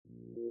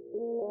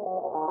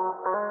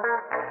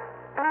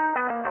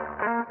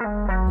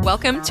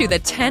Welcome to the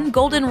 10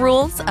 Golden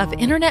Rules of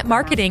Internet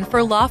Marketing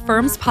for Law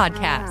Firms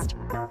podcast,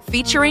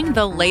 featuring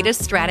the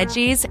latest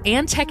strategies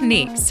and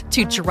techniques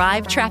to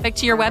drive traffic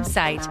to your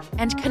website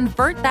and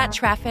convert that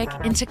traffic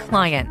into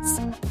clients.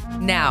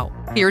 Now,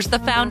 here's the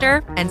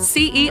founder and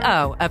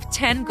CEO of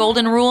 10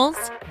 Golden Rules,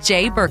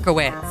 Jay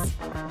Berkowitz.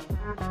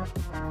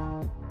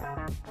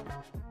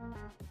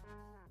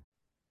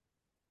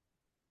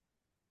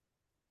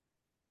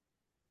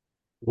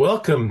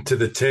 Welcome to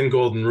the 10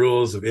 Golden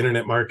Rules of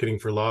Internet Marketing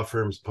for Law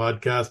Firms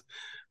podcast.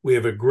 We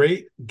have a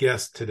great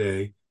guest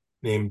today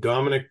named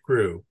Dominic,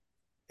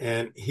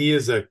 and he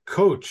is a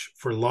coach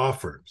for law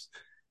firms.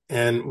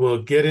 And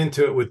we'll get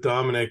into it with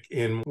Dominic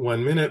in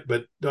 1 minute.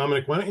 But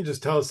Dominic, why don't you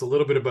just tell us a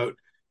little bit about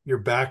your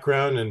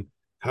background and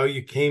how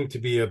you came to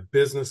be a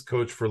business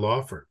coach for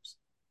law firms?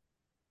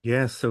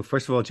 Yeah, so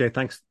first of all, Jay,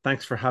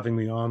 thanks for having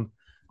me on.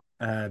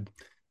 And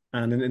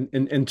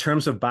in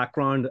terms of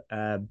background,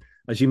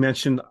 as you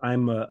mentioned,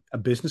 I'm a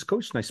business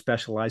coach and I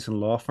specialize in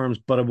law firms,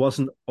 but it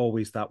wasn't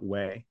always that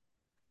way.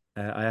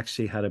 I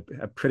actually had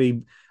a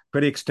pretty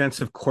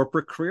extensive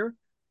corporate career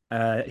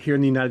here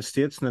in the United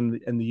States and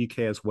in the UK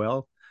as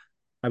well.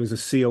 I was a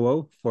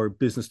COO for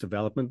business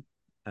development.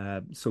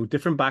 So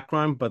different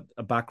background, but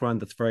a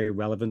background that's very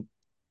relevant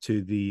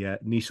to the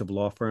niche of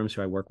law firms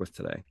who I work with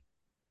today.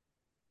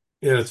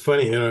 Yeah, it's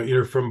funny,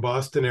 you're from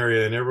Boston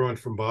area and everyone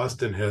from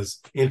Boston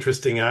has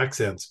interesting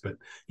accents, but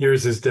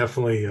yours is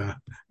definitely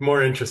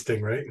more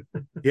interesting, right?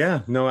 Yeah,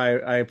 no,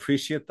 I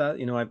appreciate that.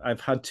 I've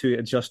had to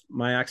adjust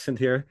my accent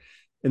here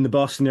in the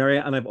Boston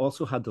area, and I've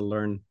also had to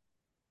learn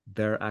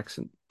their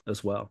accent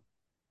as well.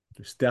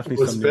 There's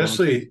definitely some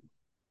especially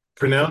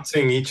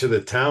pronouncing each of the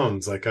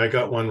towns. Like I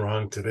got one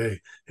wrong today.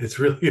 It's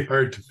really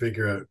hard to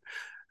figure out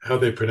how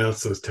they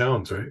pronounce those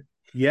towns, right?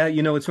 Yeah,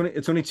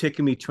 it's only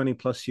taken me 20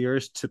 plus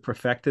years to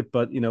perfect it,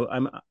 but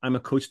I'm a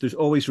coach. There's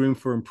always room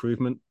for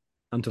improvement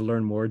and to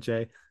learn more,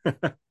 Jay.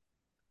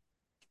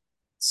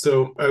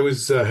 So I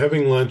was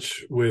having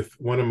lunch with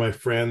one of my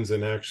friends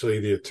and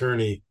actually the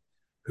attorney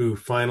who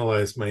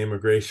finalized my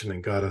immigration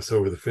and got us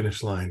over the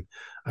finish line.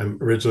 I'm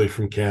originally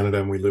from Canada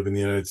and we live in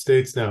the United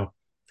States now.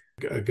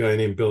 A guy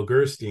named Bill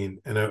Gerstein,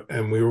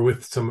 and we were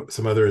with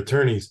some other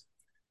attorneys,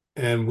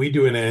 and we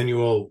do an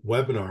annual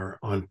webinar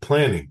on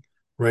planning,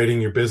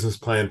 writing your business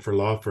plan for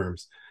law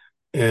firms.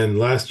 And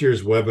last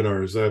year's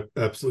webinar is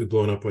absolutely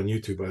blown up on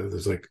YouTube.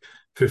 There's like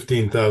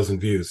 15,000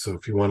 views. So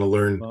if you want to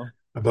learn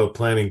about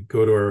planning,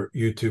 go to our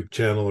YouTube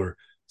channel or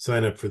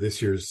sign up for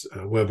this year's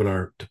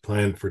webinar to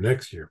plan for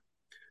next year.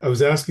 I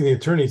was asking the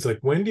attorneys, like,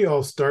 when do you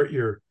all start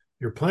your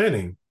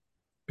planning?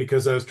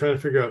 Because I was trying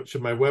to figure out,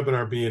 should my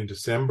webinar be in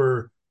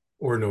December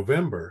or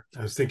November?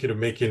 I was thinking of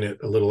making it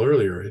a little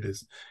earlier. It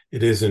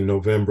is in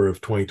November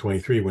of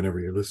 2023, whenever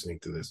you're listening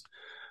to this.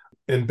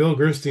 And Bill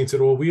Gerstein said,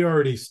 well, we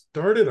already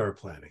started our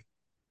planning.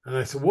 And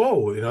I said,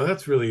 whoa,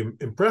 that's really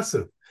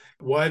impressive.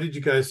 Why did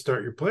you guys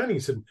start your planning? He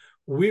said,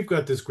 well, we've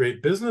got this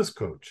great business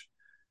coach.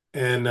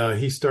 And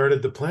he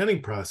started the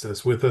planning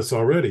process with us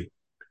already.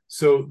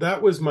 So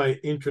that was my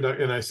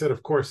introduction. And I said,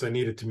 of course, I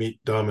needed to meet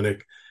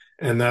Dominic.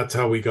 And that's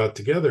how we got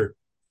together.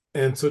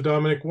 And so,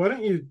 Dominic, why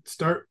don't you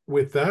start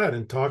with that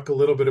and talk a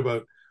little bit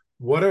about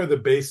what are the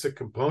basic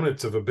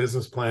components of a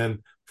business plan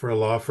for a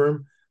law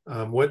firm?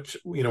 What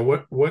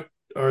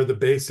are the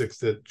basics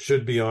that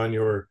should be on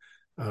your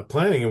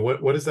planning, and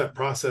what does that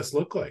process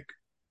look like?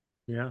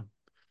 Yeah,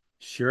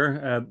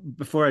 sure.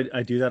 Before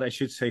I do that, I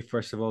should say,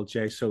 first of all,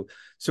 Jay, so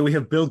we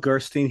have Bill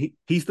Gerstein.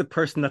 He's the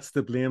person that's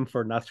to blame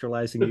for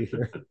naturalizing you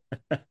here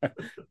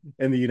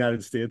in the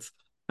United States.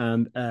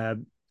 And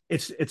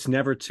it's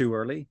never too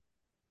early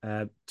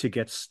to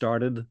get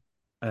started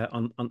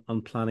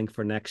on planning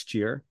for next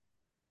year.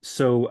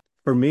 So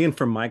for me and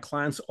for my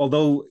clients,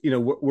 although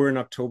we're in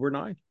October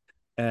now,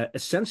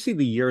 essentially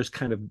the year is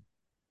kind of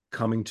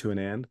coming to an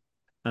end,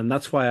 and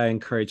that's why I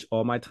encourage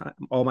all my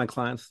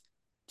clients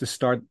to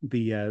start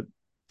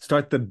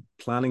the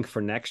planning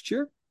for next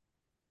year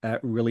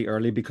really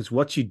early, because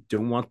what you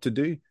don't want to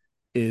do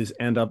is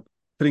end up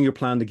putting your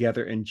plan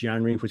together in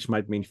January, which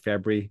might mean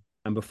February,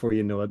 and before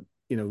you know it,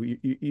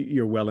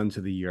 you're well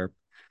into the year.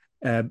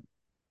 But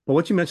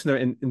what you mentioned there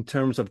in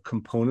terms of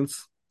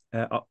components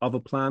of a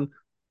plan,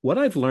 what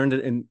I've learned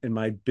in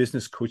my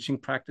business coaching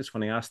practice,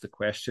 when I ask the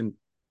question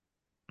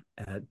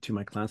to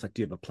my clients, like,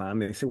 do you have a plan?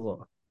 They say,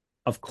 well,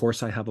 of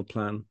course I have a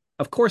plan.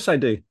 Of course I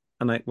do.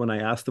 And when I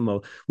ask them,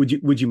 well, would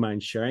you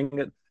mind sharing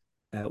it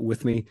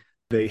with me?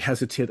 They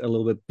hesitate a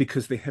little bit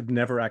because they have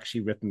never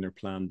actually written their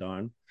plan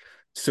down.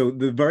 So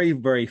the very,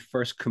 very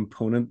first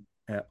component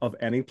of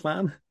any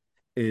plan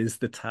is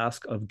the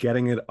task of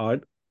getting it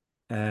out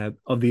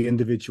of the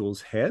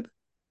individual's head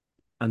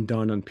and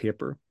down on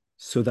paper,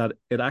 so that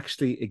it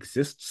actually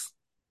exists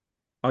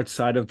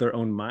outside of their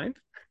own mind.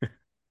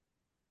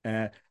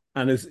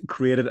 And is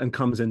created and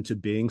comes into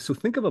being. So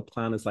think of a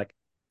plan as like,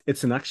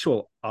 it's an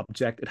actual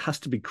object. It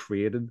has to be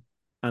created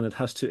and it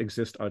has to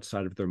exist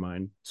outside of their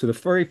mind. So the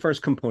very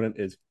first component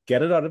is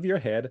get it out of your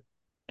head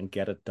and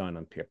get it down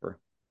on paper.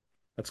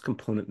 That's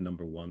component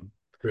number one.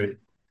 Great.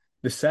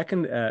 The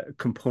second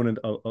component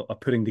of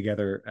putting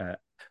together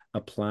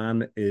a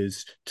plan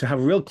is to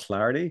have real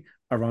clarity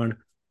around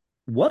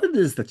what it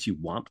is that you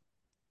want,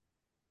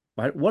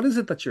 right? What is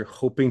it that you're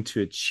hoping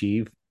to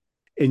achieve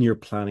in your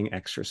planning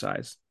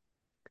exercise?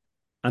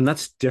 And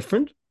that's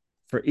different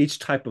for each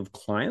type of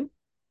client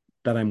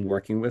that I'm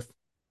working with,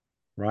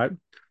 right?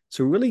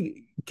 So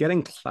really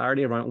getting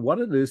clarity around what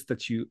it is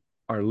that you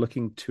are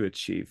looking to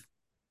achieve.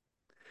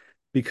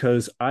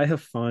 Because I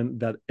have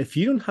found that if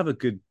you don't have a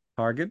good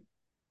target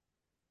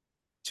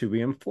to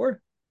aim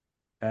for,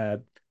 uh,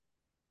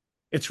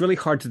 it's really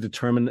hard to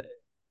determine,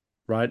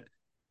 right,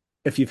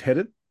 if you've hit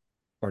it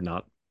or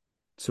not.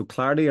 So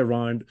clarity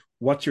around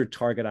what your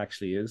target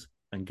actually is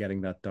and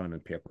getting that down on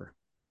paper.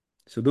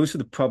 So those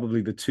are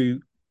probably the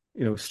two,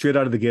 straight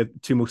out of the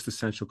gate, two most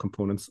essential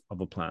components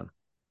of a plan.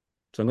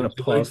 So I'm going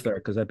to pause there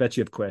because I bet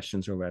you have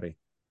questions already.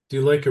 Do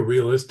you like a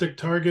realistic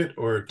target,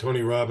 or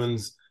Tony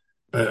Robbins?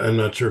 I'm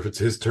not sure if it's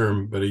his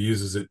term, but he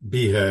uses it,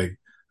 BHAG,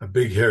 a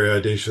big, hairy,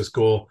 audacious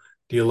goal.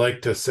 Do you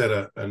like to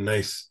set a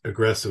nice,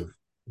 aggressive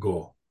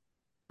goal?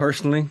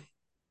 Personally,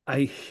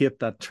 I hate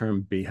that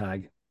term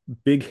BHAG,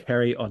 big,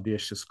 hairy,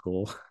 audacious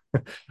goal.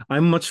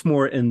 I'm much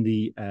more in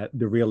the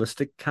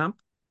realistic camp.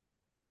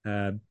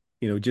 Uh,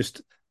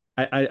 just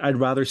I'd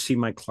rather see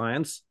my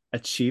clients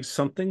achieve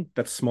something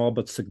that's small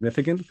but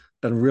significant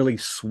than really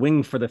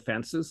swing for the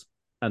fences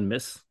and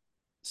miss.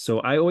 So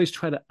I always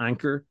try to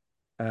anchor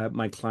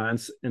my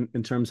clients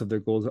in terms of their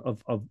goals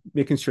of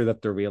making sure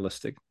that they're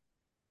realistic.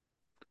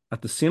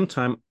 At the same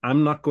time,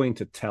 I'm not going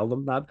to tell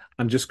them that.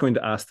 I'm just going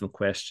to ask them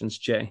questions,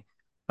 Jay,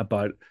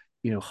 about,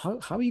 how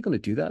are you going to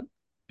do that?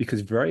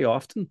 Because very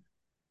often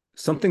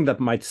something that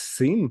might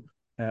seem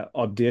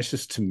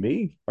audacious to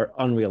me or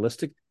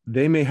unrealistic,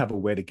 they may have a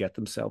way to get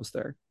themselves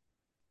there.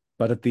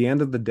 But at the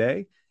end of the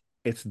day,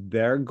 it's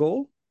their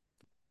goal.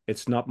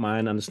 It's not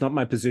mine. And it's not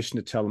my position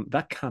to tell them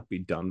that can't be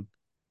done.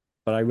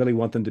 But I really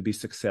want them to be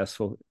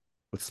successful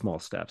with small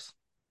steps.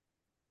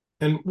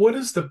 And what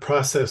does the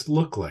process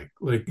look like?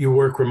 Like, you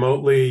work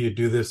remotely, you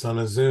do this on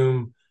a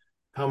Zoom.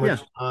 How Yeah.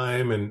 much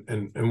time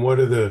and what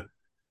are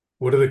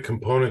the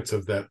components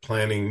of that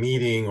planning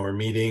meeting or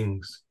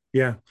meetings?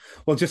 Yeah.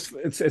 Well, just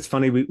it's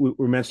funny.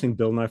 We're mentioning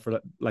Bill now for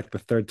like the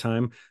third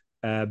time.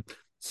 Uh,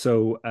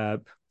 so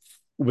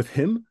with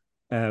him,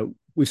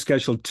 we've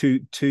scheduled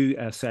two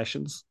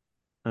sessions.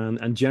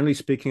 And generally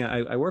speaking,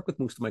 I work with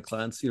most of my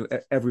clients,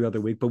 every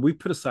other week, but we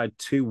put aside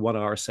 2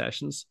 1-hour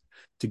sessions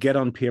to get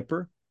on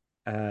paper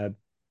uh,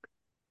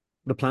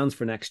 the plans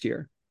for next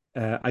year.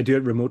 I do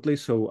it remotely,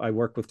 so I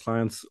work with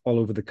clients all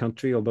over the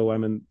country. Although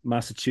I'm in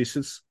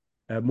Massachusetts,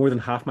 more than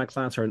half my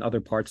clients are in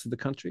other parts of the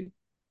country.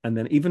 And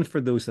then even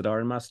for those that are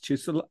in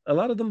Massachusetts, a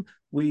lot of them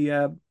we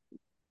do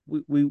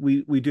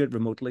it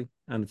remotely,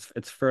 and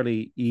it's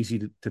fairly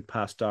easy to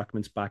pass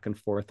documents back and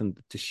forth and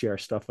to share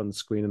stuff on the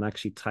screen and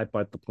actually type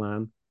out the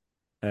plan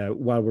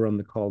while we're on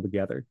the call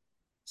together.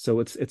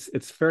 So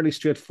it's fairly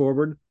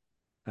straightforward.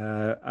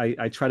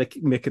 I try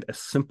to make it a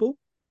simple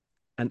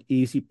and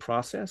easy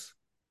process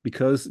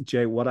because,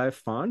 Jay, what I've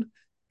found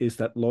is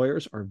that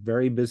lawyers are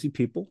very busy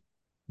people.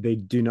 They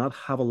do not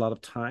have a lot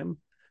of time,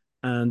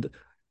 and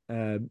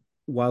uh,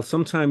 while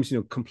sometimes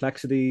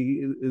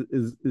complexity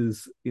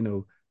is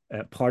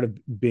part of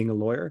being a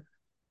lawyer,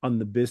 on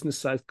the business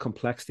side,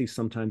 complexity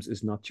sometimes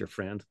is not your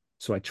friend.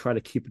 So I try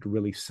to keep it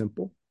really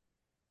simple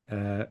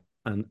uh,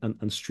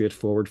 and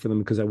straightforward for them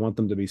because I want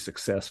them to be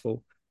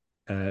successful.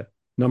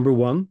 Number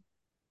one,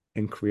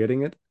 in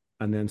creating it,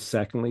 and then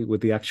secondly,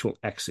 with the actual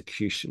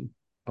execution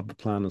of the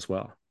plan as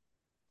well.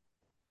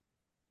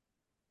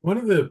 One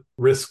of the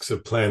risks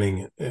of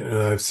planning, and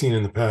I've seen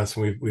in the past,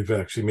 and we've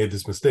actually made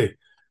this mistake.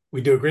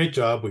 We do a great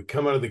job. We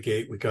come out of the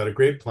gate. We got a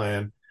great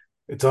plan.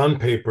 It's on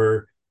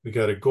paper. We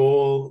got a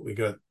goal. We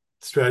got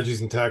strategies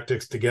and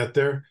tactics to get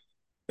there.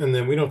 And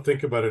then we don't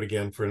think about it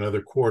again for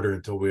another quarter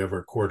until we have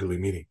our quarterly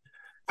meeting.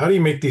 How do you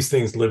make these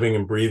things living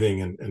and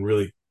breathing and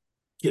really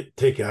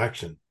take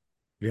action?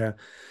 Yeah,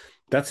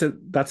 that's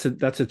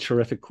a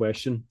terrific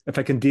question. If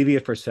I can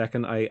deviate for a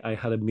second, I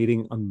had a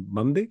meeting on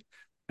Monday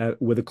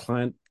with a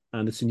client,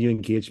 and it's a new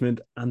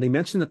engagement, and they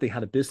mentioned that they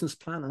had a business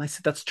plan, and I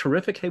said, that's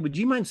terrific. Hey, would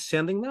you mind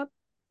sending that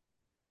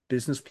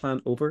business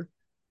plan over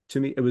to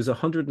me? It was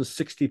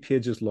 160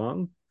 pages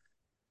long,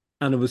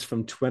 and it was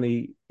from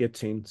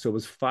 2018, so it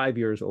was 5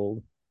 years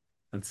old.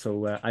 And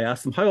so I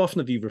asked them, how often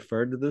have you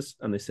referred to this?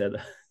 And they said,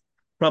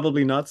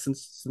 probably not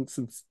since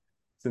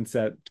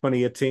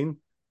 2018.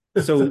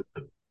 So,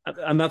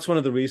 and that's one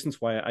of the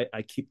reasons why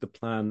I keep the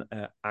plan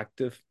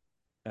active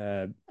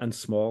and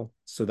small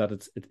so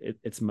that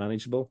it's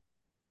manageable.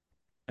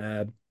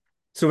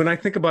 So when I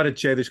think about it,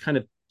 Jay, there's kind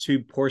of two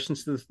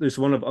portions to this. There's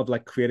one of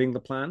like creating the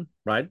plan,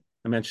 right?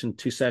 I mentioned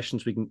 2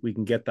 sessions. We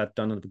can get that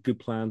done and have a good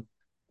plan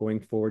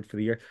going forward for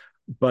the year.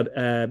 But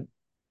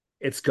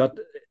it's got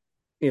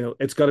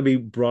to be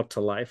brought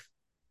to life.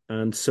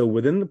 And so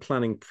within the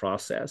planning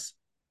process,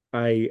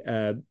 I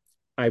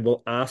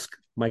will ask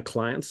my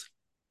clients,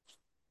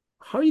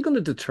 how are you going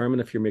to determine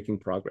if you're making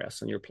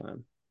progress on your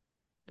plan?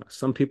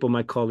 Some people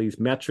might call these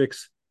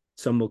metrics.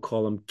 Some will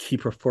call them key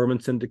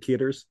performance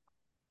indicators.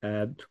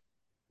 Uh,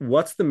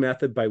 what's the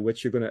method by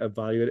which you're going to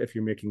evaluate if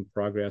you're making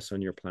progress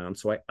on your plan?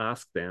 So I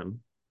ask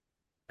them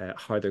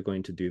how they're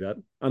going to do that.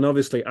 And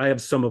obviously, I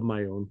have some of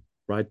my own,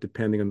 right,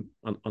 depending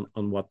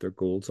on what their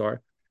goals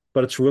are.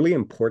 But it's really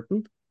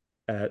important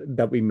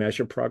that we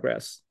measure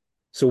progress.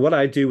 So what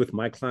I do with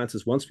my clients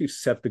is once we've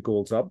set the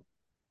goals up,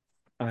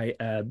 I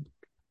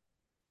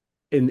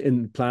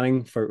in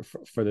planning for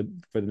the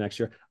next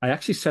year, I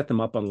actually set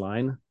them up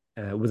online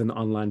with an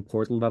online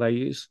portal that I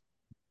use,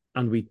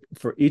 and we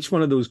for each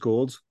one of those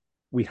goals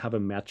we have a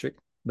metric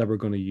that we're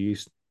going to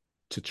use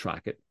to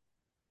track it.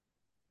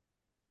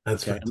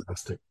 That's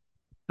fantastic.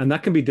 And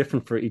that can be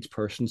different for each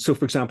person. So,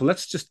 for example,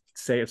 let's just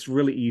say it's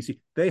really easy.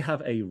 They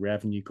have a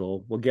revenue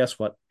goal. Well, guess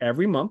what?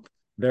 Every month,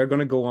 they're going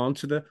to go on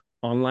to the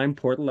online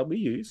portal that we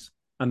use,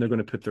 and they're going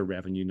to put their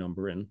revenue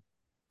number in.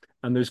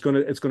 And it's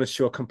going to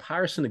show a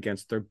comparison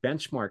against their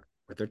benchmark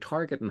with their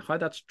target and how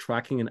that's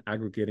tracking and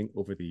aggregating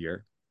over the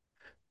year.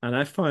 And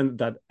I find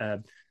that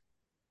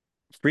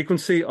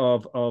frequency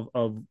of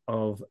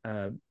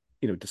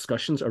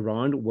discussions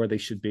around where they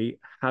should be,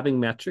 having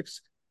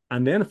metrics,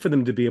 and then for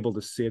them to be able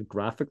to see it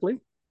graphically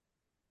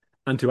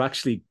and to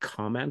actually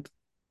comment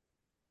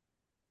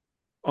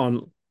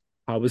on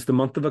how was the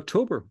month of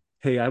October.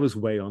 Hey, I was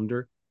way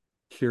under.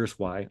 Here's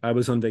why. I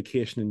was on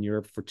vacation in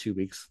Europe for 2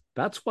 weeks.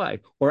 That's why.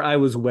 Or I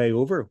was way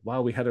over.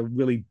 Wow, we had a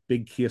really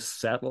big case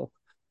settle.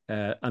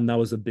 And that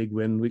was a big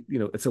win.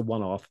 It's a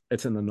one-off.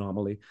 It's an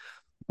anomaly.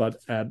 But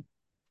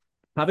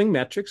having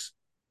metrics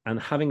and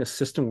having a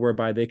system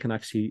whereby they can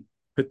actually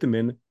put them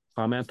in,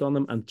 comment on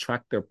them, and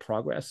track their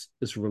progress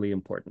is really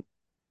important.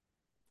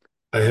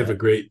 I have a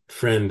great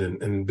friend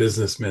and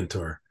business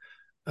mentor,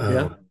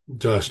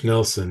 Josh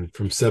Nelson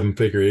from Seven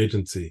Figure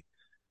Agency,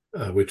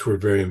 which we're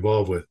very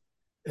involved with.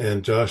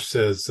 And Josh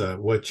says,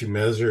 what you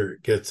measure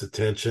gets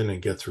attention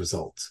and gets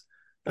results.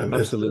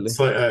 Absolutely.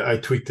 I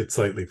tweaked it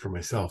slightly for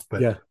myself,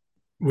 but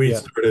we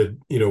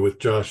started, with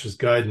Josh's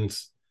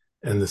guidance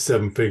and the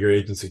Seven Figure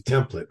Agency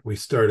template. We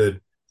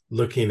started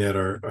looking at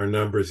our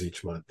numbers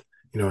each month.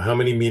 How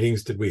many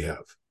meetings did we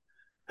have?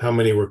 How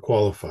many were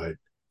qualified?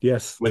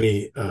 Yes. How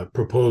many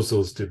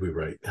proposals did we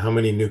write? How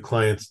many new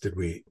clients did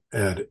we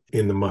add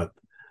in the month?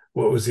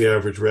 What was the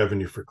average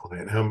revenue for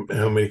client? How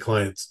many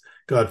clients?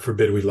 God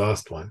forbid we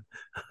lost one.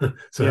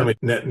 So how many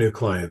net new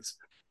clients?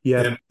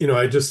 Yeah. And,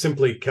 I just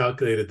simply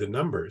calculated the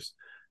numbers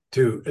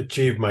to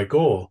achieve my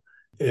goal.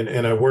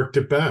 And I worked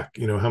it back.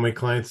 How many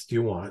clients do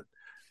you want?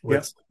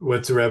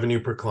 What's the revenue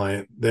per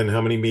client? Then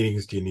how many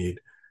meetings do you need?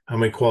 How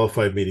many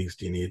qualified meetings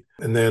do you need?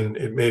 And then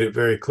it made it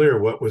very clear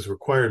what was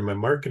required in my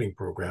marketing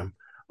program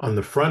on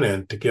the front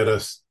end to get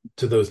us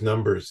to those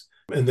numbers.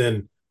 And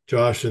then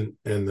Josh and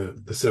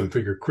the Seven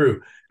Figure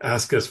crew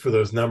ask us for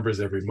those numbers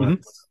every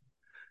month.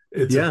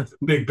 Mm-hmm. It's a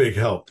big, big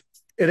help.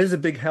 It is a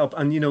big help.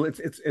 And,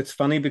 it's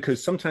funny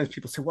because sometimes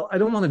people say, well, I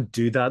don't want to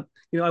do that.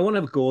 I want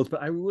to have goals,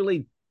 but I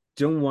really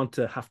don't want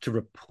to have to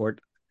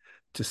report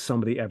to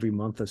somebody every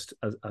month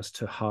as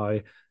to how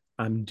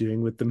I'm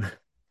doing with them,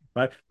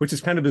 right? Which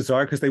is kind of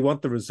bizarre because they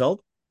want the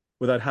result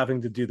without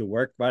having to do the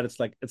work, right? It's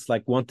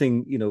like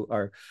wanting,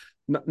 or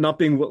not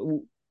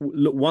being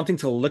wanting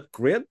to look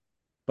great,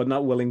 but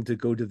not willing to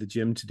go to the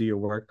gym to do your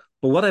work.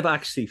 But what I've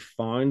actually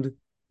found,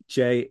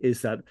 Jay,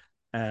 is that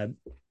it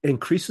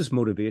increases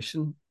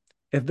motivation.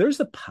 If there's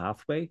a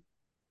pathway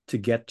to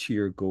get to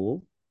your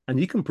goal, and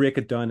you can break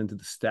it down into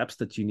the steps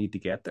that you need to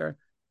get there,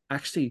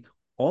 actually,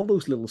 all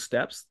those little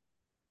steps,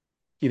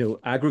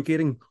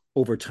 aggregating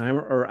over time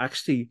are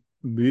actually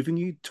moving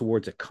you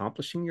towards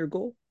accomplishing your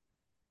goal.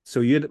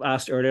 So you had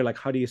asked earlier, like,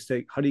 how do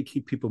you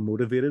keep people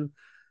motivated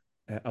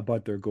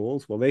about their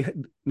goals? Well,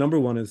 number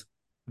one is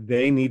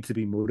they need to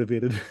be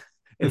motivated.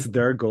 It's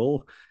their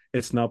goal.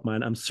 It's not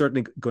mine. I'm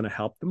certainly going to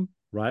help them,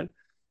 right?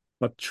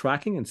 But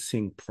tracking and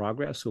seeing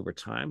progress over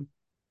time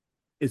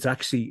is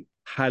actually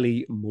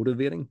highly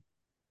motivating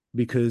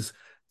because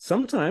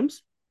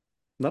sometimes,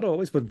 not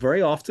always, but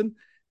very often,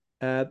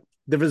 the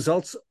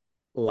results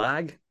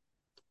lag.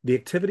 The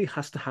activity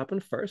has to happen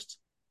first,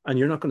 and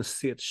you're not going to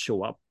see it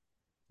show up,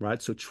 right?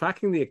 So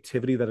tracking the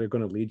activity that are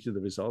going to lead you to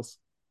the results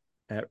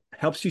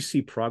helps you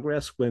see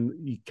progress when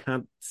you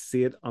can't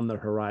see it on the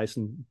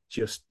horizon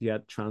just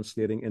yet,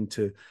 translating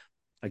into,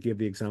 I gave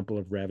the example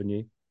of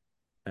revenue.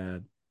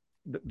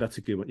 That's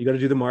a good one. You got to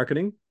do the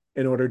marketing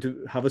in order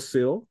to have a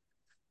sale,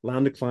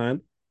 land a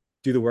client,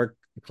 do the work,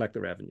 and collect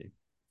the revenue.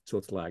 So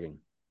it's lagging.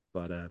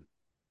 But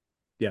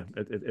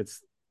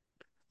it's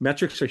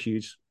metrics are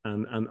huge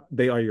and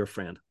they are your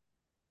friend.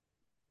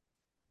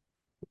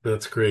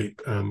 That's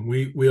great.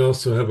 We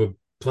also have a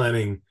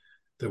planning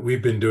that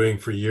we've been doing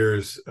for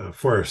years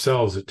for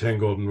ourselves at 10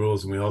 Golden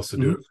Rules, and we also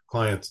do it for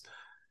clients.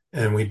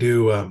 And we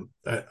do,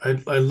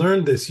 I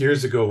learned this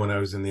years ago when I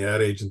was in the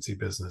ad agency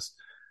business,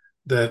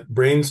 that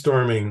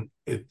brainstorming,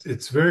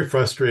 it's very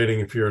frustrating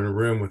if you're in a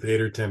room with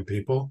 8 or 10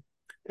 people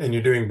and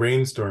you're doing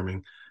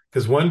brainstorming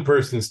because one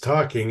person's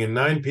talking and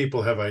 9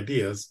 people have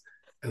ideas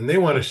and they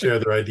want to share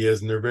their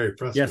ideas and they're very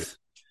frustrated. Yes.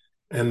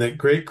 And that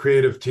great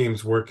creative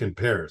teams work in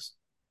pairs.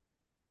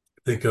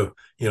 Think of,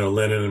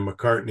 Lennon and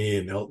McCartney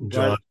and Elton Right.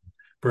 John,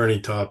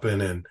 Bernie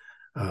Taupin, and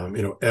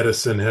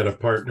Edison had a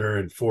partner,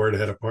 and Ford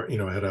had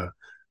had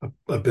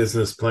a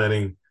business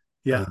planning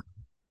Yeah. uh,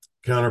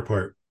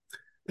 counterpart.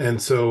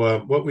 And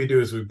so what we do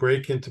is we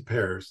break into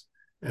pairs,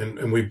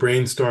 and we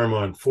brainstorm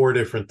on four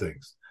different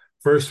things.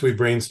 First, we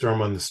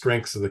brainstorm on the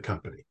strengths of the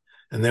company,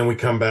 and then we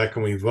come back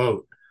and we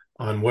vote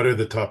on what are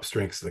the top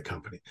strengths of the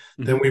company.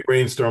 Mm-hmm. Then we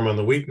brainstorm on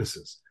the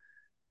weaknesses.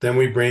 Then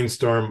we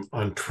brainstorm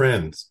on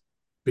trends,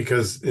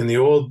 because in the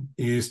old,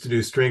 you used to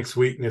do strengths,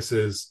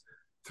 weaknesses,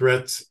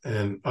 threats,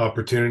 and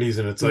opportunities.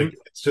 And it's like,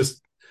 it's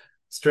just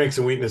strengths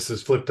and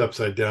weaknesses flipped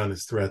upside down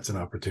as threats and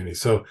opportunities.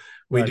 So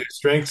we do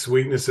strengths,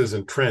 weaknesses,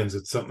 and trends.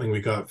 It's something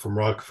we got from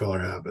Rockefeller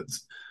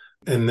Habits.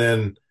 And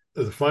then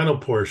the final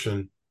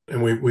portion,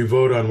 and we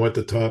vote on what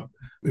the top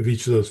of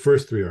each of those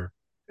first three are.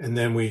 And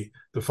then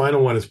the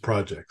final one is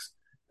projects.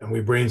 And we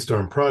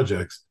brainstorm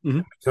projects, Mm-hmm.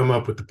 and we come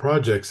up with the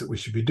projects that we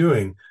should be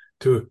doing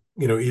to,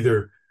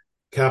 either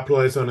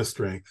capitalize on a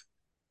strength,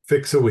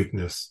 fix a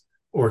weakness,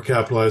 or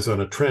capitalize on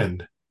a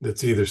trend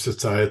that's either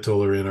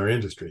societal or in our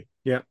industry.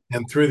 Yeah.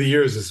 And through the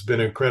years, it's been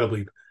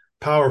incredibly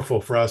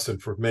powerful for us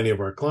and for many of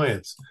our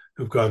clients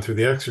who've gone through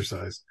the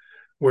exercise,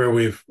 where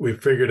we've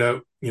figured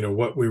out,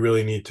 what we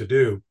really need to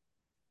do,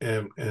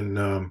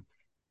 and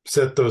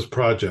set those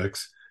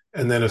projects,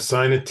 and then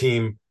assign a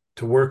team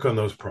to work on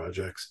those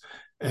projects.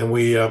 And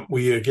we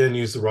again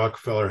use the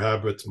Rockefeller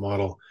Habits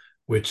model,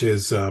 which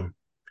is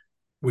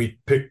we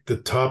pick the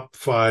top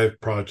 5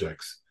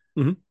 projects,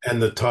 mm-hmm.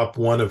 and the top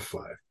 1 of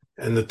 5.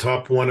 And the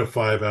top 1 of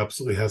 5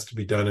 absolutely has to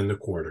be done in the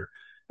quarter.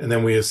 And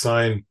then we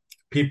assign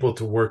people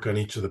to work on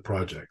each of the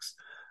projects.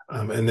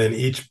 And then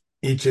each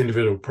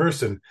individual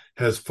person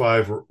has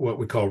 5 what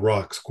we call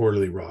rocks,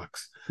 quarterly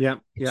rocks. Yeah.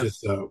 Which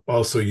is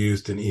also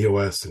used in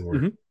EOS,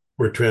 and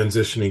we're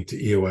transitioning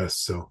to EOS.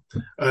 So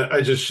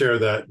I just share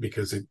that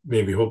because it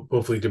maybe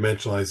hopefully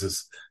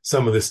dimensionalizes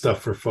some of this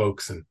stuff for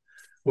folks. And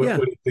what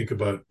do you think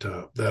about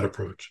that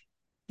approach?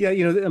 Yeah,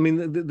 I mean,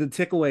 the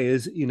takeaway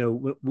is,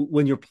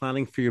 when you're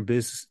planning for your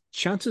business,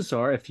 chances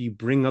are if you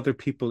bring other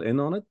people in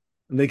on it,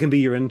 and they can be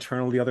your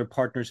internal, the other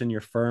partners in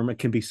your firm, it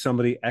can be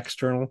somebody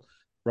external,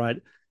 right?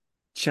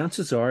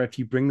 Chances are if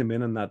you bring them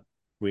in on that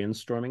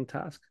brainstorming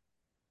task,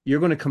 you're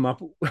going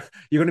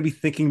to be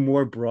thinking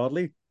more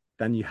broadly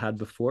than you had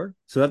before.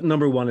 So that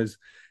number one is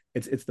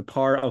it's the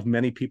power of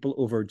many people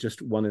over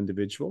just one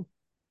individual,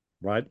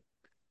 right?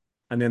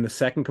 And then the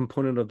second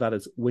component of that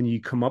is when you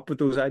come up with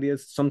those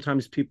ideas,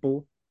 sometimes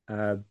people,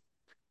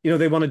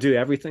 they want to do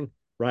everything,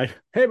 right?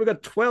 Hey, we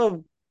got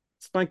 12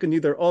 spanking new,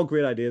 they're all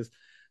great ideas,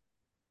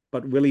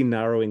 but really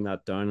narrowing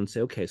that down and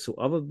say, okay, so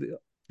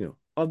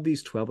of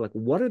these 12, like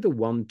what are the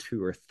 1,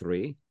 2, or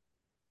 3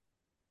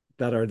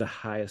 that are the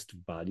highest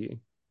value,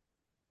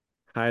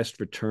 highest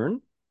return,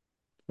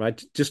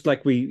 right? Just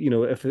like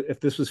if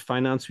this was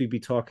finance, we'd be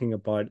talking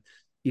about,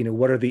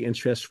 what are the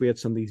interest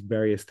rates on these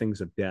various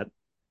things of debt?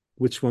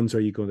 Which ones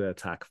are you going to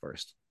attack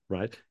first,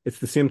 right? It's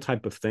the same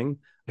type of thing.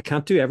 I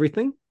can't do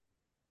everything.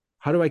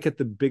 How do I get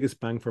the biggest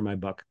bang for my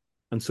buck?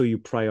 And so you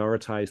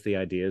prioritize the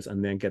ideas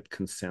and then get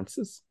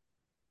consensus,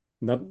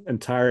 not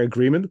entire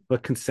agreement,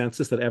 but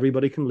consensus that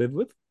everybody can live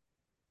with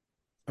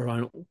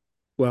around,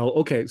 well,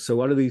 okay, so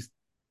what are these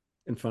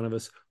in front of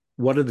us?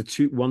 What are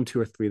the 1, 2,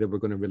 or 3 that we're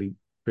going to really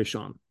push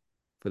on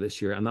for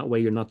this year? And that way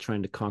you're not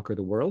trying to conquer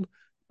the world,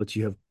 but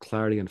you have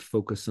clarity and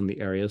focus on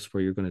the areas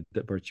where you're going to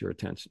divert your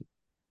attention.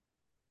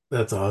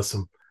 That's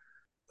awesome.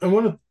 I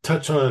want to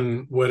touch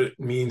on what it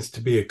means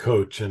to be a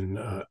coach. And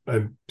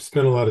I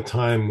spent a lot of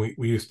time.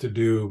 We used to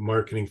do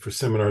marketing for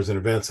seminars and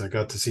events. I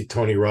got to see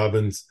Tony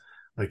Robbins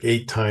like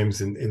 8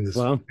 times in this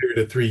period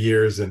of 3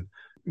 years. And,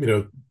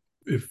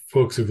 if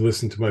folks who've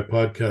listened to my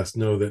podcast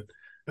know that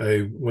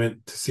I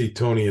went to see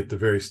Tony at the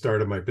very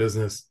start of my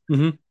business,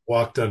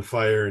 walked on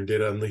fire and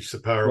did Unleash the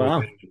Power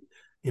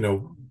Within.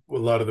 A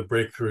lot of the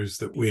breakthroughs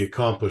that we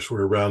accomplished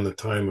were around the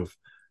time of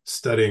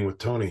studying with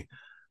Tony.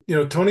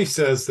 Tony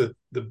says that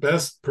the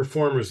best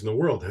performers in the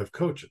world have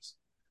coaches,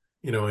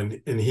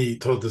 and he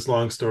told this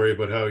long story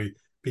about how he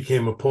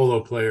became a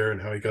polo player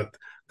and how he got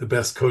the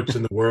best coach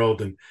in the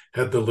world and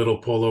had the little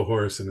polo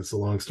horse. And it's a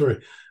long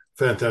story,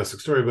 fantastic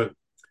story, but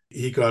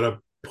he got a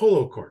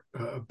polo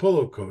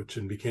coach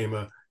and became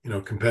a,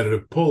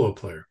 competitive polo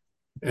player.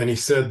 And he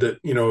said that,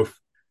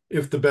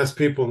 if the best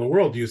people in the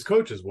world use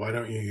coaches, why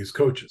don't you use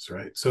coaches?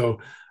 Right. So,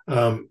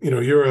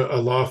 you're a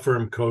law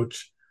firm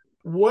coach.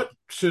 What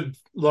should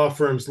law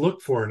firms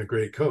look for in a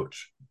great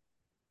coach?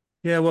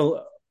 Yeah,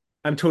 well,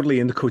 I'm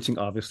totally into coaching,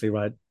 obviously,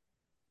 right?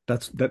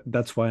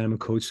 That's why I'm a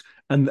coach.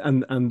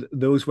 And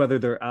those, whether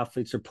they're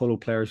athletes or polo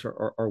players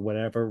or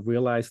whatever,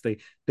 realize they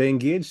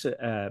engage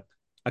a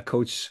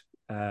coach,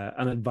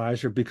 an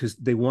advisor, because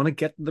they want to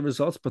get the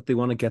results, but they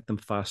want to get them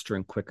faster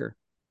and quicker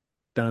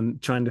than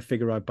trying to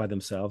figure out by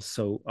themselves.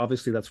 So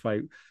obviously that's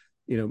why,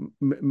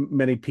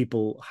 many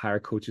people hire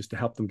coaches to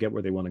help them get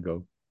where they want to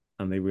go.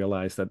 And they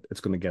realize that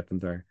it's going to get them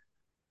there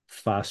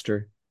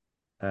faster.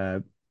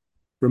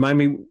 Remind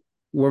me,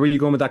 where were you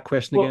going with that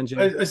question again,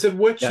 Jay? I said,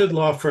 what should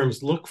law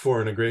firms look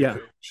for in a great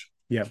coach?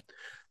 Yeah.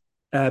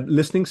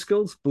 Listening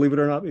skills, believe it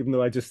or not, even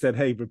though I just said,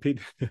 hey, repeat.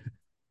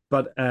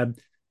 But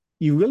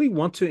you really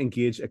want to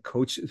engage a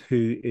coach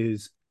who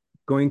is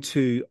going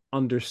to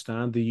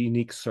understand the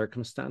unique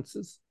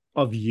circumstances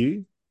of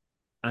you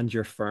and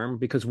your firm.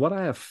 Because what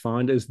I have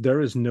found is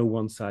there is no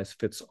one size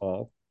fits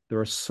all. There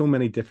are so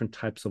many different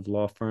types of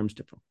law firms,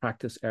 different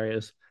practice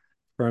areas,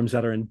 firms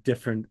that are in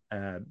different,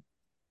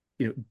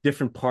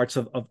 different parts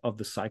of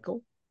the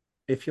cycle,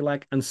 if you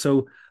like. And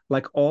so,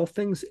 like all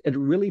things, it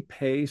really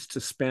pays to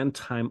spend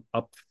time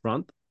up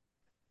front,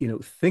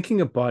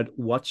 thinking about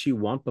what you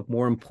want, but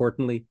more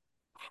importantly,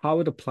 how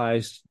it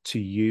applies to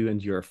you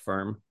and your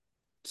firm.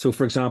 So,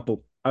 for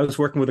example, I was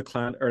working with a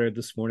client earlier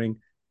this morning.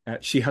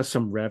 She has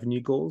some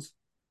revenue goals,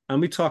 and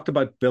we talked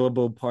about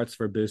billable parts of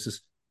her business.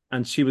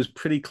 And she was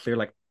pretty clear,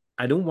 like,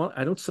 I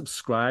don't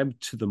subscribe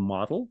to the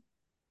model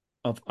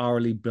of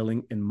hourly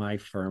billing in my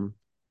firm.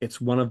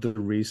 It's one of the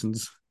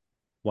reasons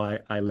why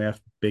I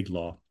left big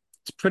law.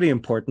 It's pretty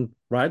important,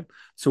 right?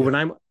 So when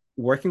I'm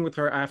working with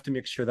her, I have to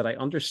make sure that I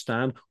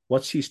understand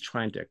what she's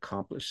trying to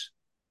accomplish.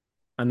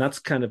 And that's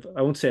kind of,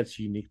 I won't say it's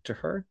unique to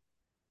her,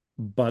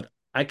 but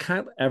I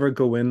can't ever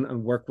go in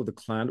and work with a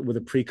client with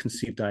a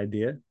preconceived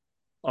idea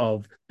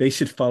of they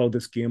should follow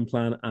this game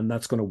plan and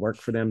that's going to work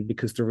for them,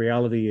 because the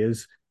reality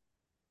is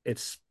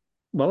it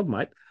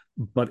might,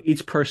 but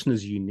each person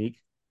is unique.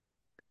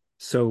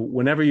 So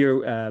whenever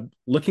you're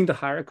looking to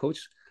hire a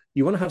coach,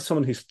 you want to have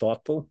someone who's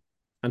thoughtful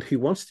and who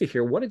wants to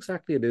hear what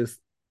exactly it is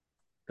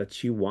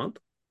that you want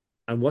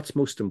and what's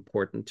most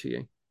important to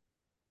you.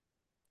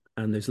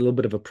 And there's a little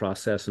bit of a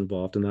process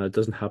involved in that. It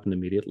doesn't happen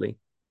immediately.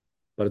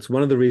 But it's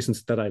one of the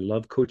reasons that I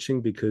love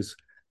coaching, because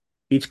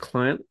each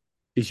client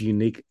is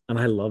unique. And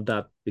I love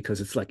that,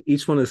 because it's like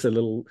each one is a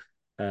little,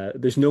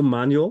 there's no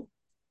manual.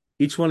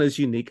 Each one is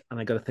unique. And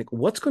I got to think,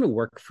 what's going to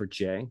work for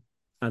Jay?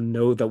 And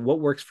know that what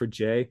works for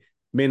Jay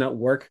may not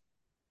work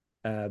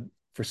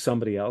for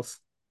somebody else.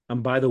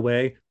 And by the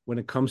way, when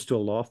it comes to a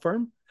law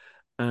firm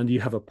and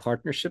you have a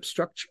partnership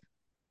structure,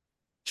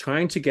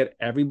 trying to get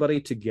everybody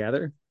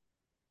together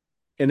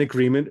in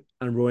agreement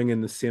and rowing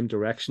in the same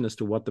direction as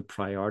to what the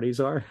priorities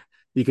are,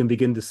 you can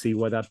begin to see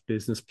why that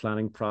business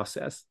planning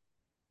process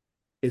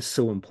is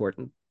so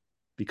important,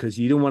 because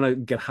you don't want to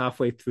get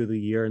halfway through the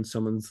year and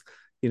someone's,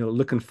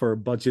 looking for a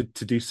budget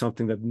to do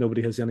something that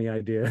nobody has any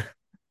idea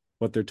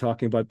what they're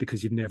talking about,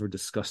 because you've never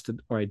discussed it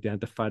or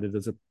identified it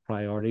as a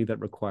priority that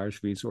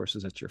requires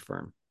resources at your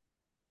firm.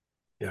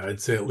 Yeah,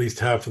 I'd say at least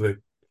half of the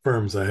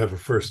firms I have a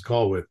first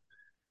call with,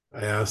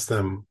 I ask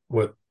them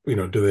what,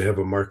 do they have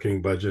a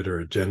marketing budget or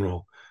a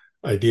general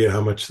idea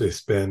how much they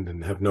spend,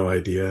 and have no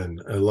idea.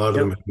 And a lot of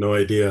them have no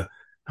idea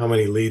how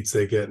many leads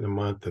they get in a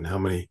month and how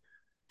many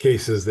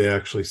cases they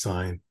actually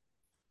sign.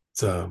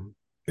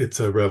 It's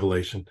a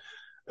revelation.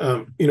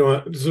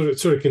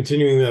 Sort of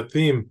continuing that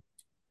theme,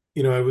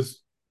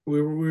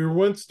 we were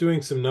once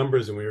doing some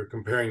numbers and we were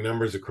comparing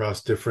numbers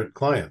across different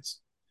clients.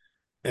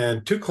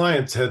 And two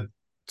clients had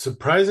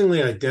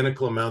surprisingly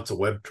identical amounts of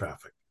web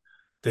traffic.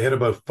 They had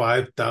about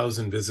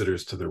 5,000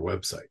 visitors to their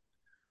website.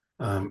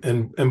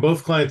 And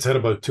both clients had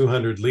about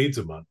 200 leads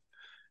a month.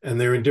 And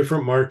they were in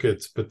different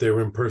markets, but they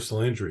were in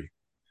personal injury.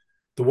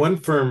 The one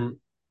firm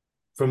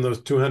from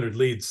those 200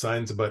 leads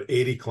signs about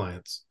 80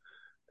 clients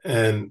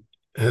and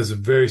has a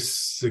very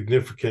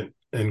significant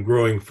and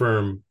growing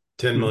firm,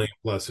 10 million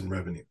plus in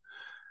revenue.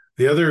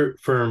 The other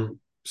firm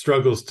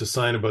struggles to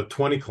sign about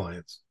 20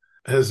 clients,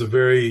 has a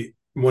very,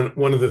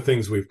 one of the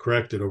things we've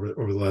corrected over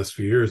the last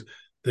few years,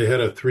 they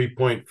had a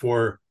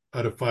 3.4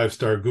 out of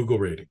 5-star Google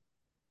rating.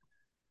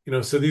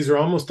 So these are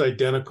almost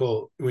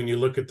identical when you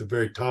look at the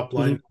very top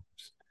line,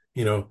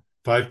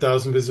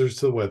 5,000 visitors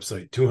to the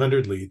website,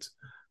 200 leads.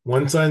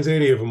 One signs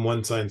 80 of them,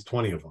 one signs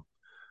 20 of them.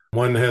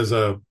 One has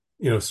a,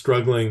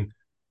 struggling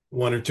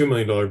 $1 or $2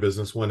 million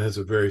business. One has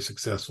a very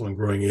successful and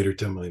growing $8 or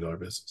 $10 million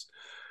business.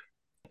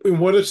 And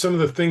what are some of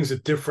the things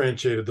that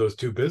differentiated those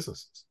two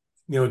businesses?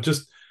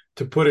 Just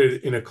to put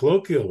it in a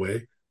colloquial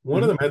way,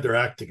 one of them had their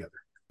act together.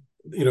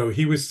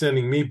 He was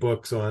sending me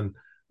books on,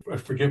 I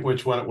forget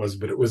which one it was,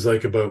 but it was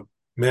like about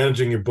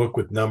managing your book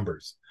with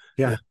numbers.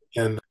 Yeah.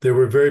 And they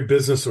were very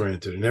business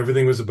oriented, and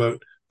everything was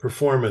about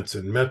performance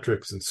and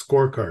metrics and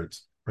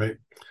scorecards, right?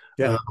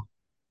 Yeah.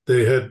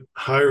 They had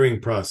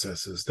hiring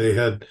processes. They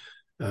had,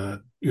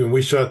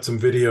 we shot some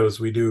videos.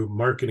 We do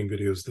marketing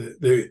videos.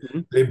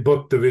 They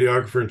booked the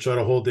videographer and shot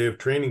a whole day of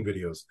training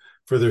videos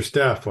for their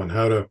staff on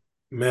how to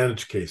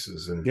manage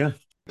cases and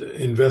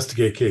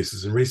investigate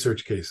cases and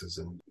research cases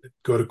and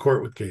go to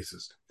court with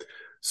cases.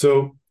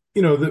 So,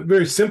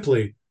 very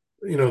simply,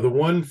 the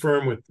one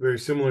firm with very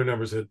similar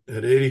numbers had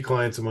 80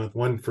 clients a month.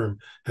 One firm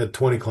had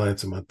 20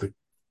 clients a month. The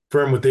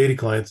firm with 80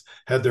 clients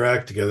had their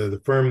act together. The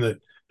firm that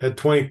had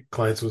 20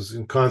 clients was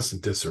in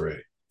constant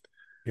disarray.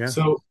 Yeah.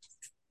 So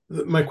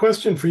my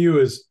question for you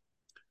is,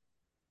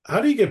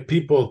 how do you get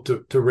people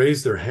to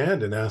raise their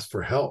hand and ask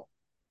for help?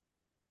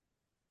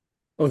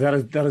 Oh,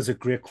 that is a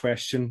great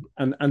question.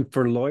 And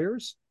for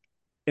lawyers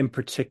in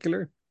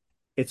particular,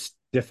 it's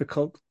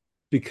difficult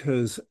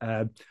because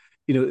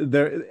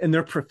they're in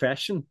their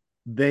profession,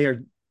 they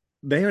are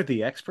they are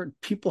the expert.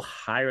 People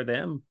hire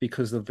them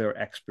because of their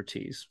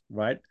expertise,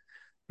 right?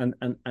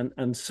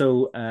 And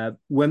so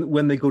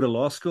when they go to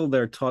law school,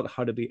 they're taught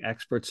how to be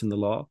experts in the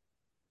law,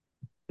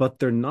 but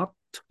they're not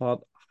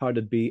taught how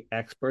to be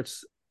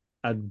experts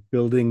at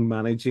building,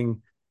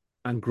 managing,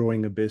 and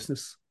growing a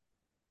business.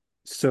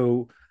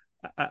 So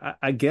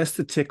I guess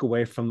the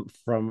takeaway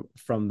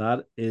from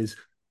that is,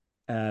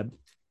 uh,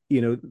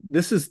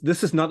 this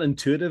is not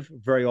intuitive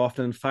very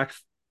often. In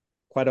fact,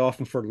 quite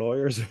often for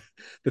lawyers,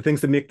 the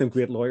things that make them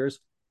great lawyers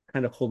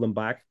kind of hold them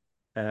back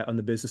on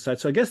the business side.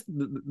 So I guess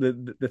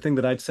the thing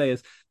that I'd say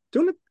is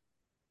don't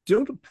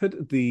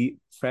put the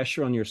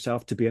pressure on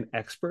yourself to be an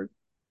expert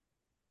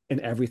in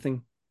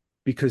everything,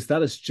 because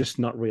that is just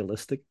not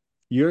realistic.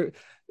 Your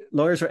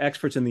lawyers are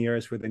experts in the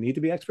areas where they need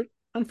to be expert,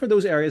 and for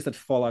those areas that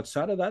fall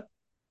outside of that,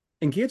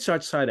 engage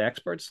outside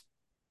experts.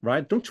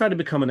 Right? Don't try to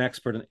become an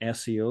expert in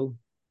SEO.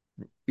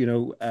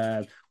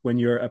 When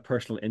you're a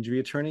personal injury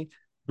attorney,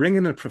 bring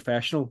in a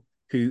professional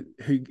who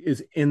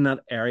is in that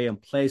area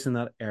and plays in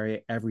that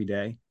area every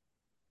day.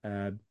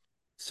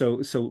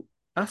 So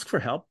ask for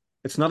help.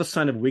 It's not a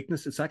sign of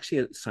weakness. It's actually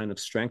a sign of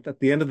strength.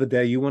 At the end of the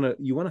day, you want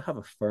to have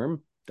a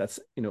firm that's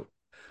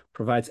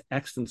provides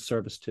excellent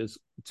service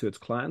to its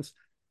clients,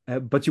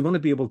 but you want to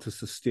be able to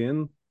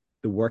sustain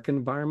the work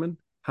environment,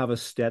 have a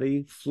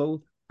steady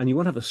flow, and you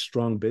want to have a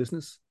strong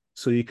business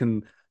so you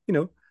can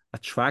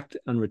attract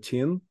and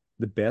retain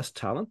the best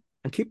talent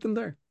and keep them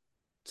there.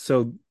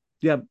 So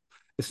yeah,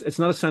 it's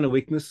not a sign of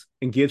weakness.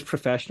 Engage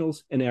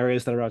professionals in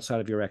areas that are outside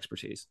of your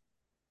expertise.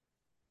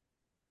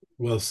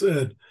 Well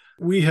said.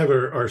 We have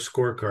our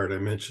scorecard. I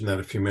mentioned that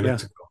a few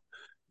minutes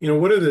ago.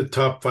 What are the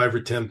top 5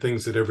 or 10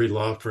 things that every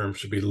law firm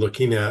should be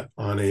looking at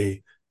on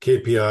a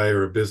KPI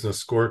or a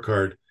business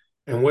scorecard?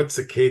 And what's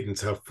the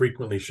cadence? How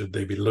frequently should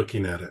they be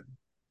looking at it?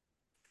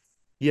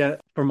 Yeah,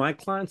 for my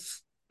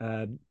clients,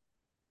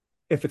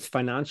 if it's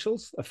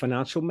financials, a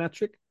financial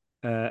metric,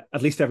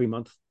 at least every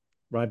month,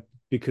 right?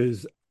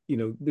 Because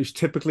there's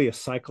typically a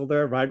cycle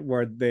there, right,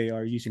 where they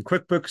are using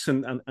QuickBooks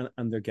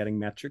and they're getting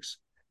metrics.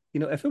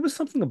 If it was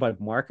something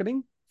about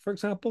marketing, for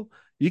example,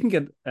 you can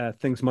get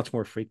things much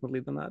more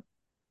frequently than that,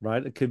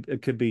 right?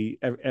 It could be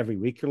every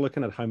week you're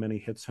looking at how many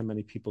hits, how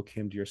many people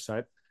came to your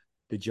site,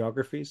 the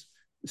geographies.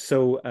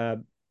 So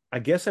I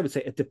guess I would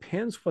say it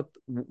depends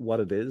what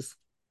it is,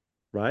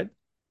 right?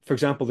 For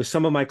example, there's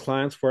some of my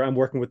clients where I'm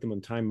working with them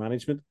on time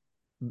management.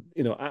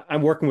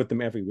 I'm working with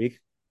them every week.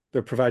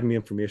 They're providing me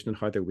information on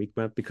how their week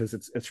went, because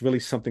it's really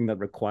something that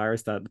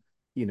requires that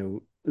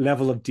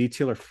level of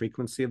detail or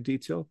frequency of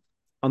detail.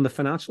 On the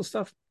financial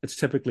stuff, it's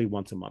typically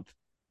once a month.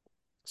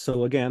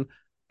 So again,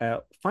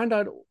 find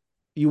out,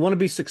 you want to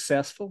be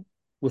successful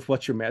with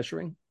what you're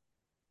measuring.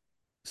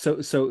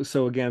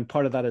 So again,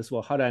 part of that is,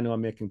 well, how do I know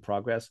I'm making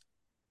progress?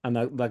 And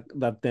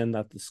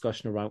that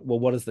discussion around, well,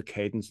 what does the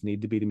cadence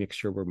need to be to make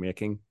sure we're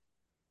making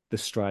the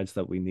strides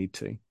that we need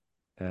to,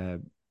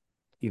 in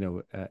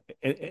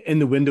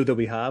the window that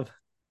we have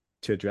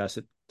to address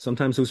it.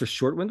 Sometimes those are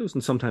short windows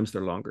and sometimes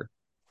they're longer.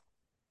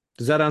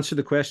 Does that answer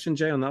the question,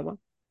 Jay, on that one?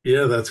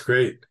 Yeah, that's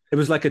great. It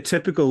was like a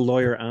typical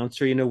lawyer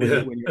answer,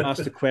 when you're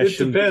asked a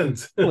question. It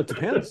depends. It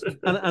depends.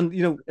 And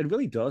it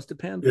really does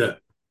depend. Yeah.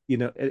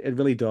 It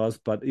really does.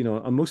 But,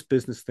 on most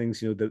business things,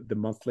 the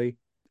monthly,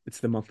 it's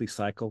the monthly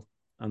cycle.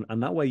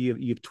 And that way you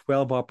have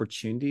 12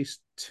 opportunities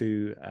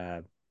to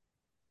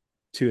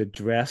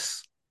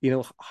address,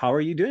 how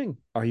are you doing?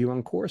 Are you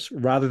on course?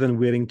 Rather than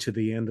waiting to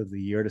the end of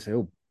the year to say,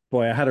 oh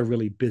boy, I had a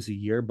really busy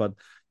year, but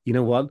you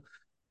know what?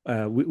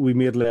 We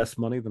made less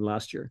money than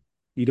last year.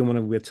 You don't want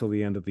to wait till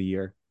the end of the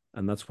year.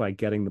 And that's why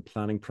getting the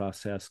planning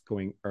process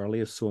going early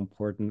is so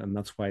important. And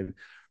that's why,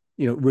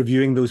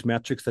 reviewing those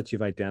metrics that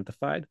you've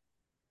identified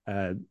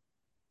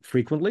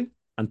frequently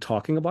and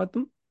talking about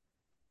them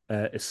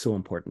is so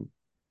important.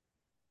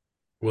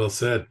 Well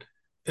said.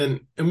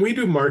 And we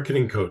do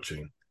marketing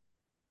coaching.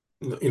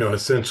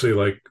 Essentially,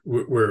 like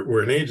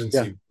we're an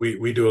agency. Yeah.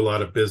 We do a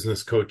lot of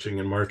business coaching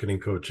and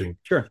marketing coaching.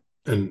 Sure.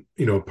 And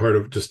part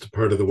of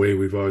the way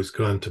we've always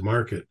gone to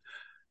market.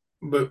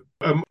 But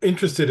I'm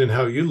interested in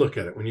how you look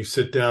at it when you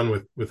sit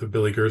down with a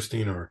Billy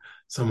Gerstein or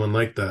someone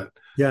like that.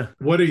 Yeah.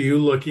 What are you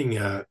looking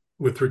at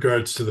with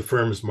regards to the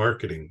firm's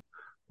marketing?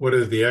 What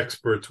do the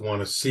experts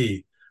want to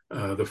see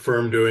the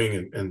firm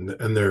doing,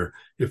 and their,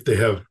 if they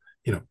have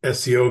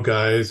SEO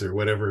guys or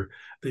whatever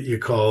that you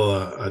call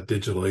a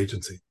digital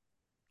agency?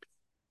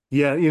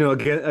 Yeah,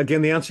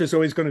 again, the answer is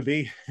always going to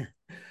be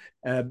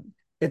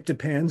it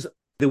depends.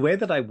 The way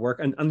that I work,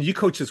 and you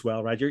coach as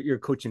well, right? You're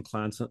coaching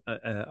clients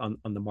on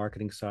the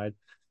marketing side.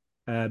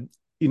 The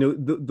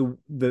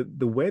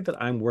way that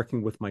I'm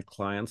working with my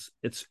clients,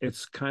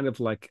 it's kind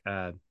of like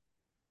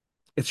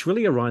it's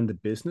really around the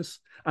business,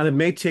 and it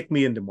may take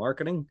me into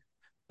marketing,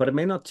 but it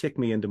may not take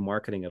me into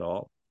marketing at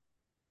all.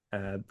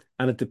 And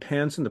it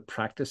depends on the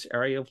practice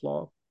area of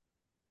law.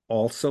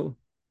 Also,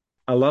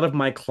 a lot of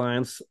my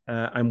clients,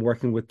 I'm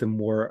working with them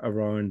more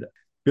around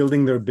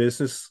building their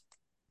business,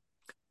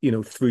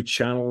 through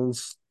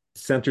channels,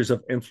 centers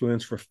of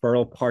influence,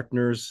 referral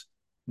partners,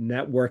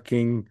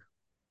 networking,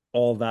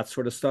 all that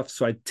sort of stuff.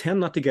 So I tend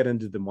not to get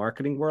into the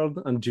marketing world.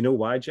 And do you know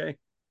why, Jay?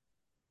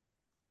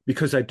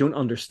 Because I don't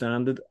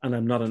understand it and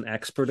I'm not an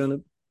expert in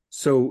it.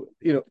 So,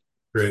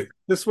 Great.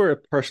 this were a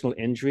personal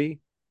injury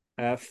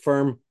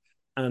firm,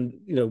 and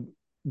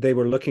they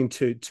were looking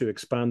to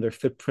expand their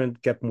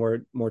footprint, get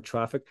more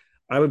traffic.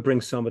 I would bring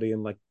somebody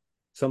like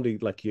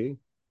you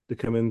to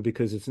come in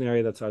because it's an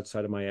area that's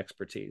outside of my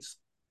expertise.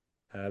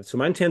 So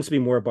mine tends to be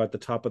more about the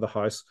top of the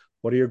house.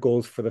 What are your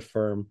goals for the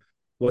firm?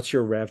 What's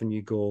your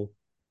revenue goal?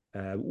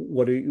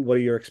 What are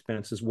your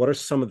expenses? What are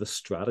some of the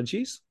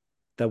strategies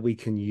that we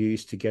can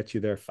use to get you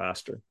there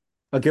faster?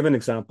 I'll give an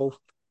example.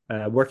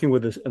 Working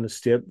with an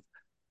estate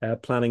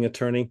planning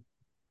attorney,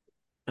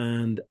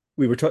 and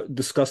we were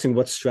discussing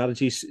what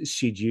strategies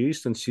she'd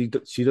used, and she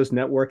does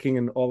networking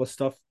and all the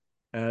stuff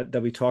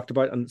that we talked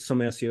about, and some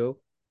SEO.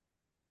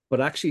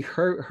 But actually,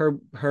 her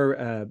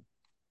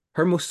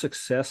most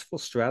successful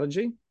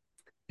strategy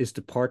is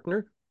to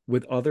partner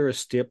with other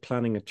estate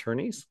planning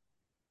attorneys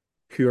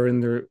who are in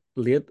their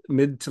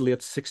mid to late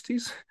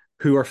 60s,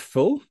 who are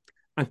full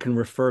and can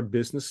refer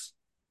business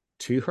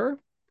to her.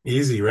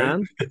 Easy, right?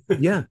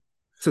 And yeah.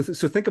 So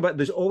think about it.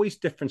 There's always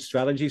different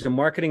strategies, and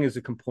marketing is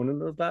a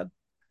component of that.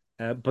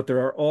 But there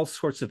are all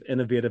sorts of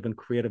innovative and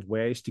creative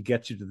ways to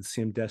get you to the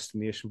same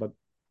destination, but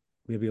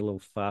maybe a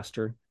little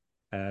faster.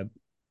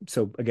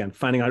 So again,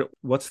 finding out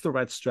what's the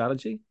right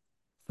strategy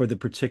for the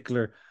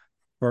particular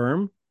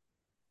firm,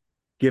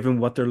 given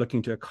what they're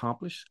looking to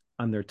accomplish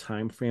and their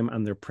time frame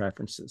and their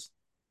preferences.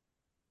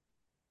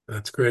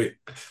 That's great.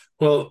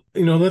 Well,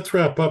 let's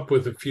wrap up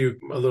with a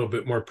little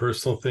bit more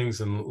personal things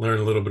and learn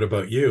a little bit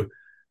about you.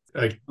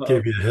 I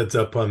gave you a heads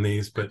up on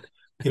these, but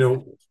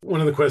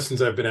one of the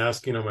questions I've been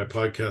asking on my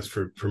podcast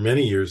for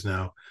many years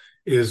now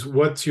is,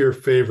 what's your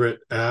favorite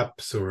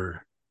apps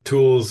or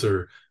tools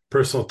or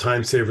personal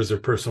time savers or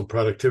personal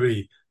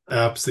productivity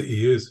apps that you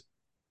use?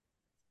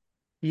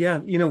 Yeah,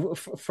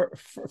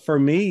 for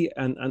me,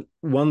 and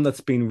one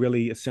that's been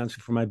really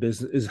essential for my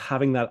business is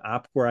having that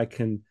app where I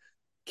can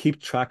keep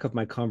track of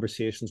my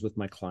conversations with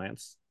my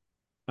clients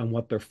and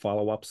what their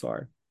follow-ups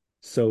are.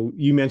 So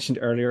you mentioned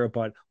earlier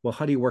about, well,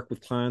 how do you work with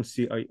clients?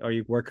 Are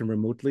you working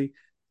remotely?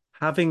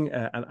 Having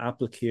an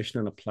application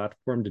and a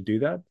platform to do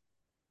that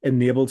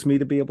enables me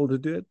to be able to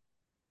do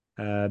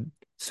it.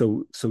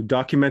 So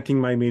documenting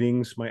my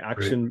meetings,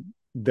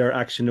 their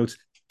action notes,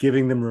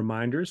 giving them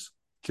reminders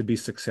to be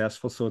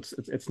successful. So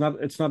it's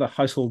not a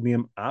household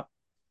name app,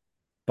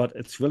 but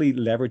it's really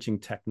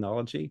leveraging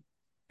technology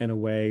in a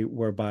way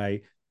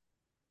whereby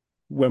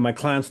when my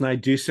clients and I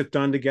do sit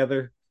down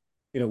together,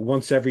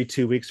 once every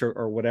 2 weeks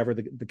or whatever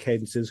the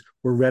cadence is,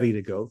 we're ready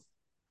to go.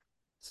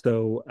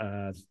 So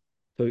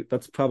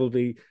that's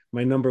probably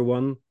my number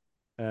one,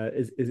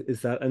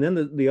 is that. And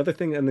then the other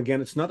thing, and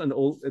again, it's not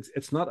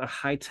a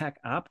high tech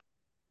app,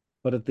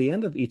 but at the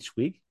end of each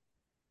week,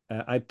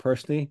 I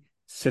personally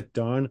sit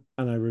down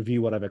and I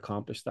review what I've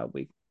accomplished that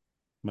week,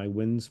 my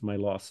wins, my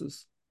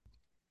losses.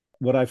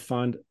 What I've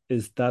found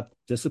is that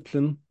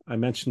discipline I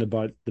mentioned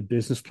about the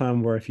business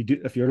plan, where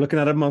if you're looking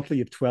at it monthly,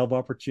 you have 12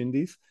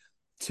 opportunities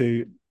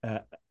to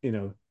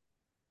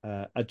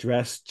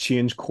address,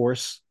 change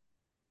course,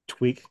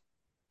 tweak.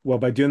 Well,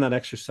 by doing that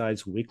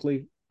exercise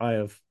weekly, I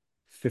have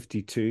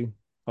 52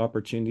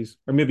 opportunities,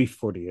 or maybe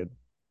 48.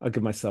 I'll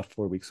give myself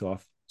 4 weeks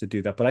off to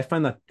do that. But I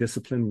find that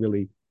discipline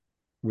really,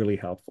 really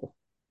helpful.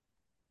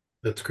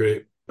 That's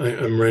great.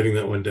 I'm writing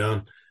that one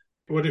down.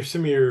 What are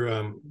some of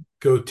your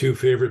go-to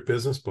favorite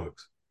business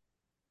books?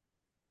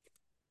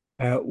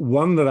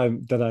 One that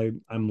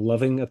I'm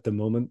loving at the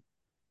moment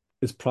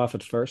is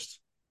Profit First.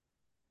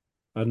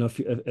 I don't know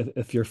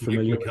if you're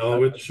familiar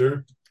with that.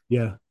 Sure.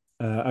 Yeah,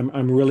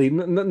 I'm really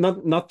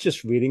not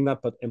just reading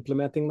that, but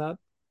implementing that.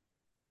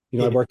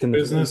 I worked in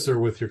business or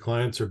with your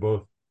clients or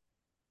both.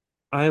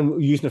 I'm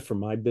using it for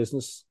my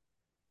business,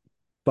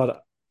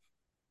 but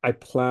I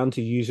plan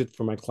to use it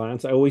for my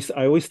clients. I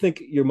always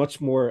think you're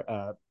much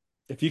more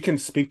if you can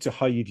speak to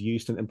how you've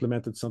used and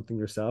implemented something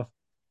yourself,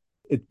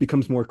 it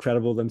becomes more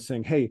credible than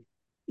saying, "Hey,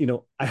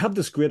 I have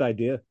this great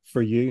idea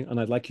for you, and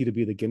I'd like you to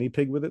be the guinea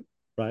pig with it."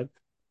 Right?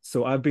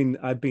 So I've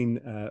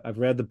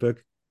read the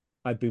book.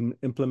 I've been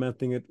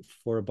implementing it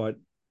for about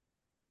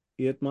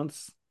 8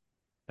 months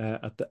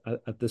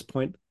at this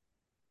point.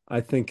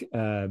 I think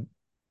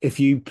if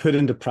you put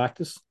into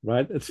practice,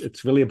 right,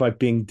 it's really about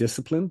being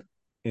disciplined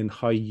in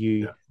how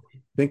you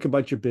think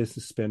about your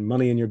business, spend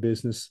money in your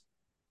business,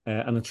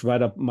 and it's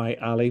right up my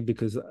alley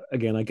because,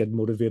 again, I get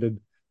motivated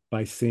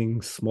by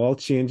seeing small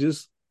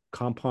changes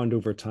compound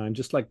over time,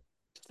 just like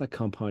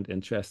compound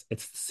interest.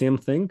 It's the same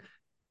thing,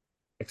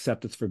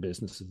 except it's for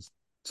businesses.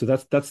 So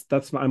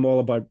that's I'm all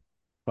about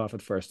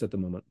Profit First at the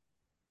moment.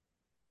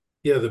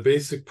 Yeah, the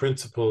basic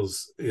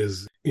principles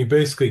is you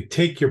basically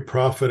take your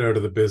profit out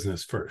of the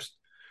business first.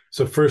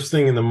 So first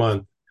thing in the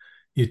month,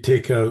 you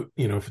take out,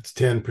 if it's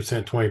 10%,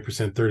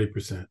 20%,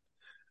 30%.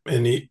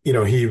 And he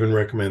even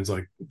recommends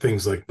like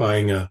things like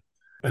buying an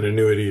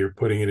annuity or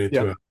putting it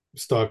into a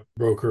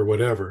stockbroker or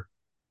whatever.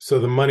 So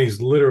the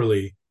money's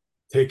literally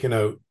taken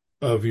out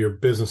of your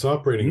business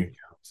operating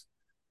accounts.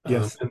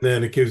 Yes. And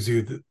then it gives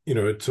you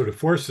it sort of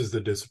forces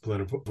the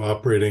discipline of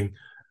operating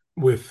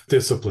with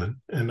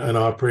discipline and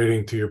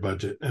operating to your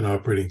budget and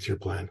operating to your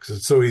plan, because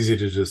it's so easy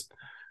to just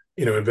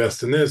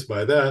invest in this,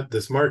 buy that,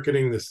 this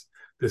marketing,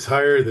 this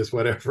hire, this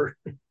whatever,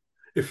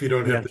 if you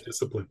don't have Yeah. the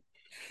discipline.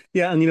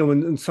 Yeah. And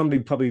when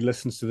somebody probably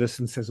listens to this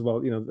and says,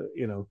 well,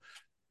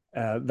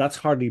 that's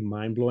hardly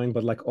mind blowing,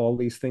 but like all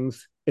these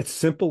things, it's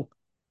simple.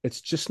 It's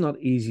just not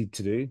easy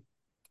to do.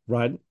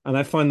 Right. And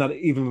I find that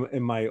even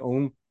in my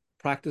own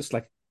practice,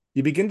 like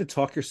you begin to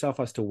talk yourself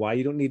as to why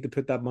you don't need to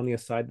put that money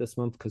aside this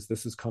month because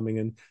this is coming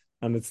in.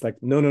 And it's like,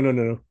 no, no, no,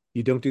 no, no.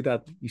 You don't do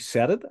that. You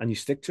set it and you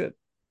stick to it.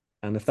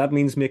 And if that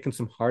means making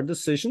some hard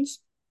decisions,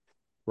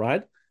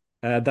 right,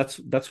 that's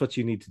what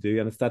you need to do.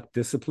 And it's that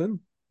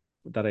discipline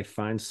that I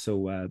find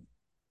so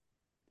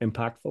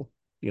impactful.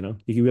 You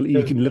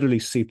can literally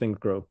see things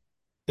grow.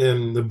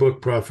 And the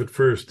book Profit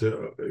First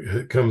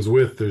comes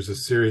with, there's a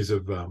series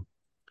of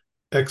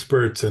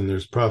experts, and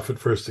there's Profit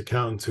First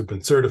accountants who've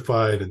been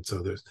certified. And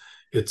so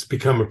it's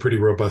become a pretty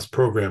robust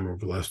program over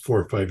the last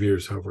 4 or 5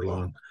 years, however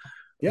long,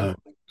 Yeah.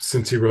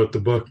 since he wrote the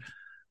book.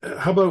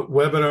 How about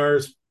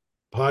webinars,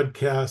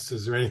 podcasts?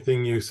 Is there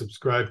anything you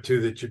subscribe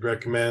to that you'd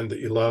recommend that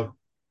you love?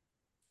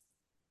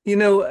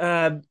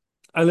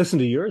 I listen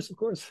to yours, of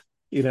course.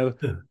 Yeah.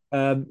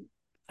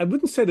 I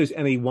wouldn't say there's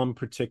any one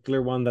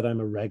particular one that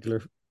I'm a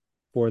regular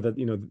for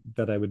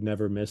that I would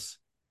never miss.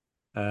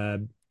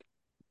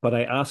 But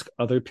I ask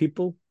other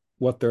people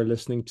what they're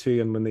listening to,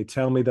 and when they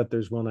tell me that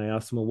there's one, I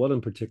ask them, well, what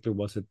in particular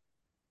was it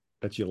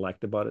that you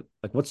liked about it?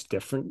 Like, what's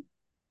different,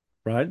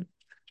 right?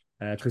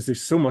 Because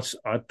there's so much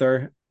out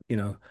there.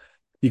 You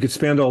could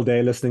spend all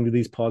day listening to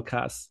these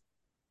podcasts,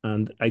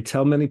 and I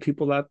tell many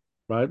people that,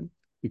 right?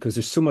 Because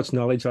there's so much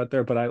knowledge out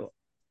there, but I'll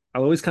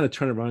always kind of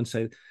turn it around and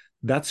say,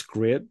 that's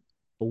great,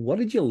 but what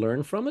did you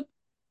learn from it?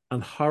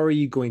 And how are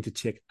you going to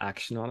take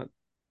action on it?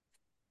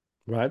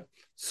 Right.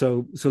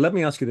 So let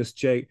me ask you this,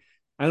 Jay.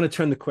 I'm going to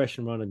turn the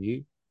question around on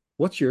you.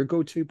 What's your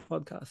go-to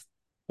podcast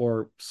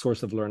or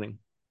source of learning?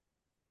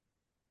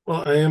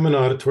 Well, I am an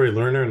auditory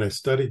learner, and I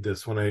studied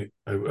this when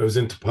I was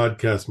into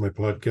podcasts. My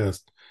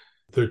podcast,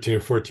 13 or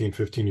 14,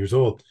 15 years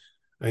old.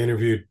 I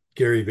interviewed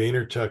Gary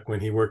Vaynerchuk when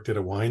he worked at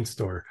a wine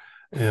store,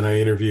 and I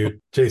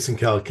interviewed Jason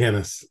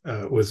Calacanis,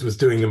 was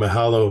doing the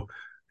Mahalo.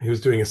 He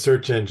was doing a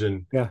search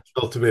engine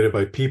cultivated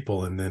by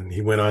people, and then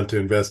he went on to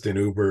invest in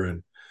Uber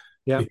and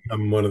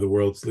become one of the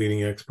world's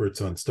leading experts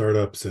on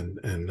startups and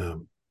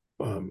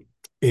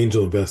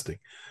angel investing.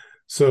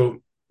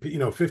 So,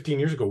 15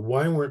 years ago,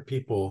 why weren't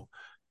people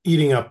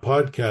eating up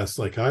podcasts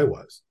like I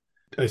was?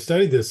 I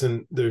studied this,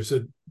 and there's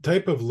a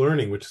type of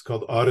learning which is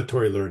called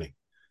auditory learning.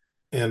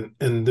 And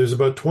there's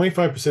about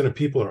 25% of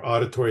people are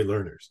auditory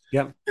learners.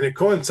 Yeah. And it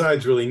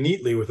coincides really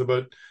neatly with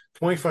about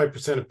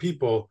 25% of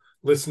people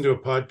listen to a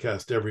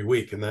podcast every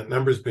week. And that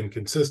number's been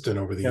consistent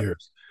over the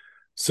years.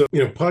 So,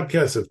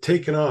 podcasts have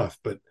taken off,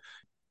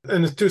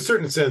 and to a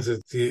certain sense,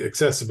 it's the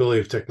accessibility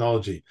of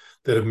technology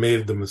that have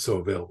made them so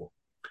available.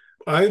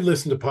 I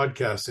listen to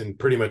podcasts in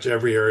pretty much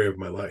every area of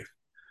my life.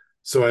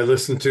 So I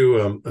listen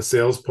to a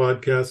sales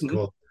podcast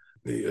called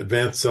the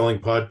Advanced Selling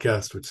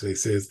Podcast, which they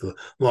say is the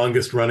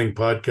longest running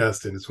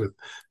podcast, and it's with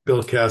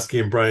Bill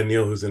Caskey and Brian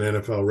Neal, who's an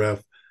NFL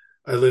ref.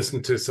 I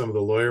listen to some of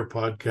the lawyer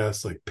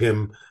podcasts like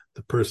PIM,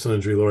 the Personal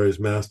Injury Lawyers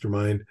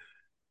Mastermind.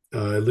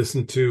 I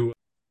listen to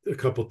a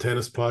couple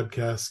tennis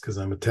podcasts because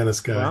I'm a tennis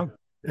guy. Wow.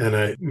 And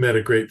I met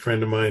a great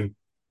friend of mine,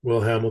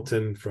 Will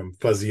Hamilton from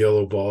Fuzzy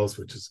Yellow Balls,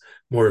 which is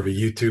more of a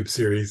YouTube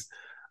series.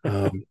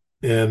 And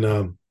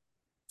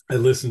I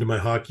listen to my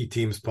hockey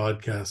team's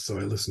podcast. So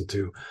I listen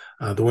to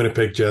the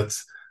Winnipeg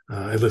Jets.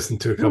 I listen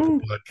to a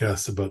couple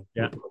podcasts about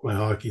my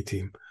hockey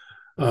team.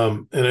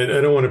 And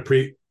I don't want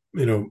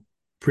to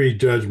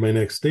prejudge my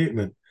next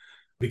statement,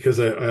 because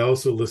I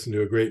also listen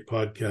to a great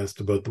podcast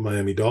about the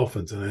Miami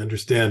Dolphins. And I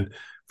understand,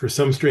 for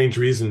some strange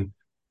reason,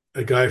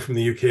 a guy from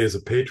the UK is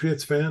a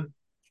Patriots fan.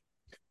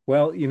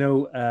 Well,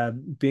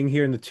 being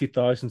here in the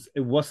 2000s,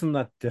 it wasn't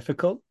that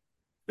difficult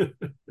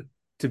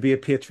to be a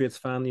Patriots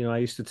fan. I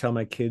used to tell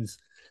my kids,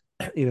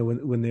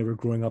 when they were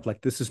growing up,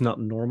 like, this is not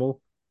normal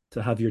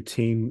to have your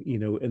team,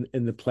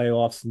 in the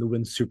playoffs and to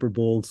win Super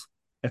Bowls,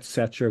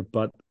 etc.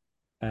 But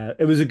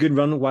it was a good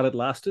run while it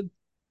lasted.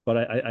 But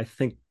I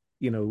think,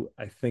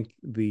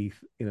 the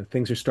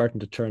things are starting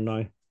to turn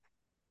now.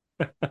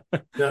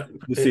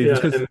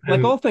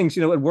 Like all things,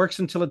 it works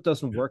until it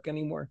doesn't work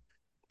anymore.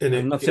 And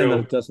I'm not saying that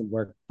it doesn't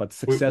work, but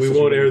success. We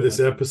won't air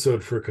this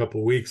episode for a couple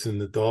of weeks, and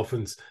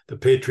the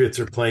Patriots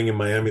are playing in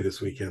Miami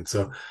this weekend.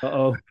 So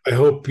I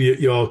hope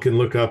you all can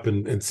look up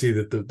and see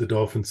that the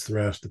Dolphins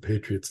thrashed the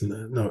Patriots.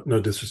 And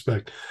no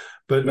disrespect,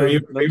 but are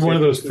you one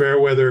of those fair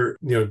weather?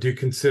 Do you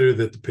consider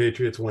that the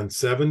Patriots won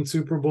 7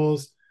 Super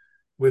Bowls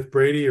with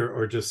Brady,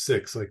 or just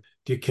 6? Like,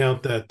 do you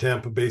count that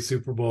Tampa Bay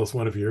Super Bowl as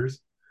one of yours?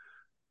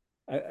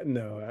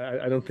 No,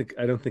 I don't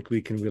think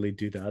we can really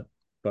do that.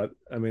 But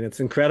I mean,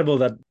 it's incredible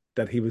that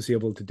he was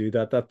able to do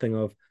that. That thing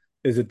of,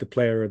 is it the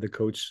player or the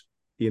coach?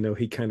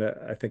 He kind of,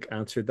 I think,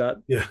 answered that.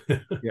 Yeah.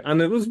 And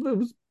it was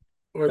both,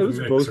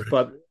 right?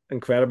 But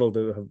incredible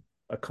to have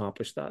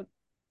accomplished that.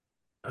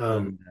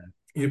 Um,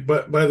 And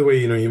but by the way,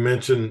 you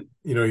mentioned,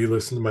 you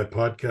listen to my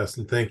podcast,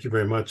 and thank you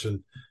very much.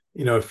 And,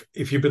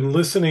 if you've been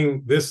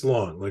listening this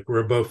long, like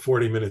we're about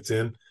 40 minutes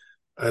in,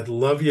 I'd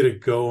love you to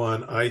go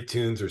on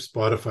iTunes or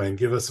Spotify and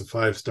give us a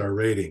 5-star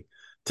rating.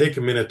 Take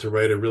a minute to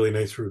write a really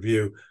nice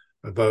review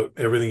about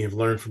everything you've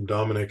learned from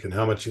Dominic and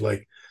how much you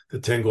like the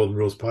 10 Golden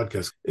Rules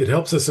podcast. It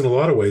helps us in a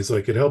lot of ways.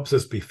 Like, it helps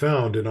us be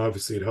found, and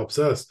obviously it helps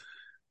us,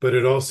 but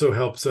it also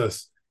helps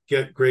us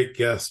get great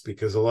guests,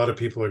 because a lot of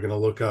people are going to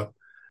look up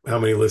how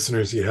many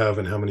listeners you have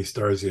and how many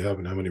stars you have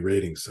and how many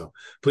ratings. So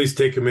please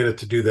take a minute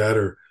to do that,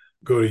 or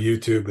go to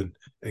YouTube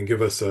and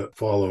give us a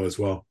follow as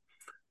well.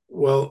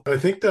 Well, I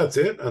think that's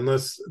it,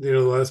 unless, the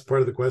last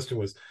part of the question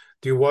was,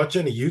 do you watch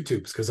any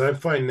YouTubes? Because I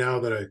find now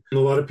that a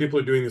lot of people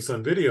are doing this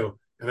on video,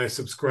 and I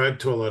subscribe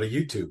to a lot of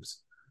YouTubes.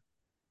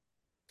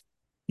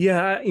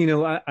 yeah,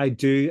 I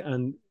do.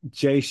 And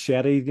Jay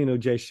Shetty,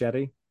 Jay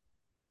Shetty?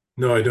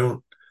 No, I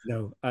don't.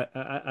 No,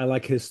 I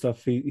like his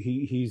stuff.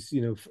 He's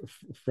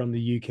from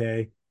the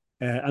UK,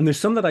 and there's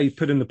some that I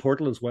put in the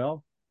portal as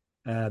well,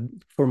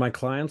 for my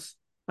clients.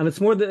 And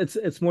it's more that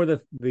it's more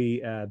the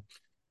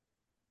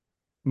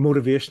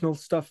motivational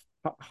stuff,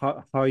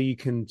 how you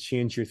can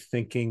change your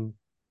thinking,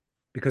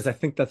 because I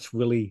think that's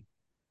really,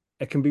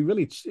 it can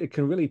really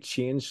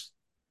change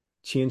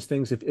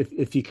things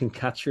if you can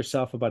catch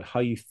yourself about how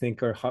you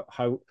think, or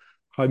how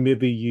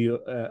maybe you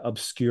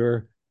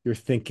obscure your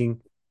thinking,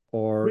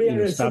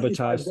 or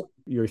sabotage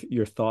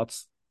your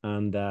thoughts.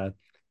 And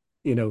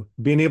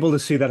being able to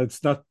see that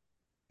it's not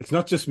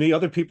just me,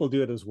 other people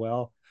do it as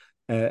well,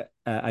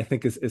 I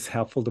think is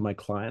helpful to my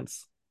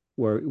clients,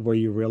 where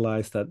you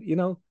realize that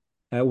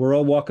we're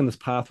all walking this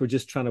path, we're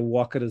just trying to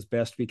walk it as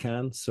best we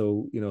can.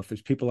 So if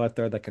there's people out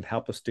there that can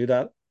help us do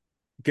that,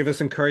 give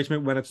us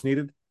encouragement when it's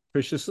needed,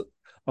 push us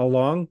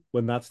along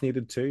when that's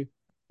needed too,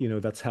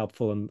 that's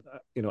helpful. And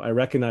I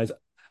recognize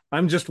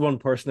I'm just one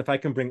person. If I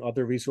can bring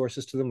other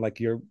resources to them, like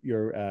your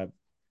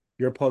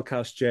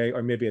podcast, Jay,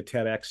 or maybe a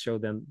TEDx show,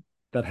 then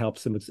that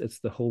helps them. It's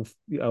the whole.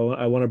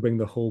 I want to bring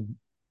the whole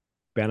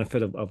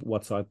benefit of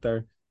what's out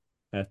there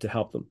to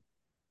help them.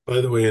 By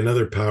the way,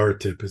 another power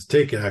tip is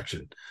take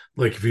action.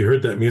 Like, if you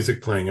heard that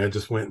music playing, I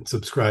just went and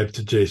subscribed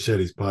to Jay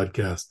Shetty's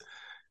podcast,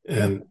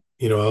 and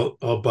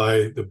I'll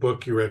buy the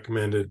book you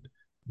recommended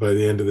by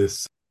the end of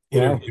this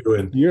interview,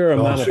 and you're a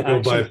I'll man of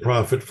go buy action.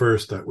 Profit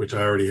First, which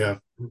I already have.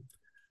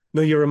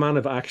 No, you're a man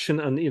of action,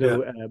 and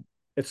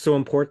it's so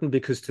important,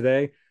 because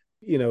today,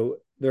 there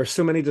are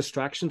so many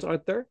distractions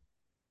out there.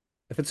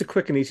 If it's a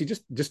quick and easy,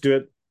 just do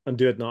it, and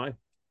do it now,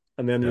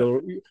 and then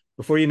you'll,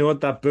 before you know it,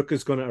 that book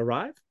is going to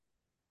arrive,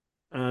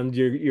 and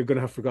you're going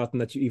to have forgotten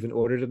that you even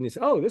ordered it, and you say,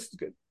 "Oh, this is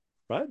good,"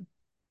 right?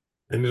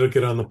 And it'll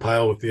get on the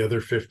pile with the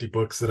other 50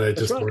 books that I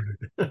just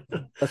ordered.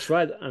 That's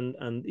right,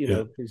 and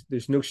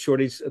there's no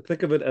shortage.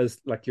 Think of it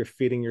as like you're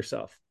feeding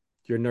yourself,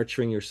 you're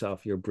nurturing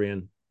yourself, your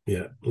brain.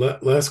 Yeah.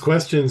 Last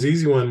questions,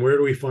 easy one. Where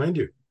do we find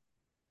you?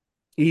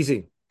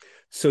 Easy.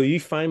 So you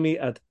find me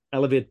at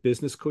Elevate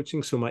Business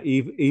Coaching. So my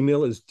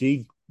email is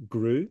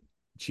dgrew,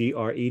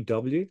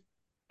 GREW,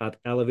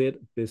 at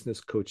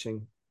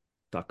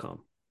elevatebusinesscoaching.com.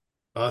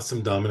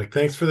 Awesome, Dominic.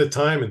 Thanks for the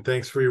time, and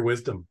thanks for your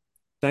wisdom.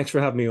 Thanks for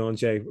having me on,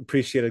 Jay.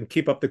 Appreciate it. And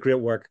keep up the great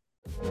work.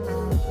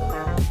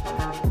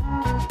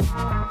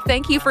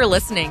 Thank you for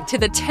listening to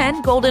the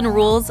 10 Golden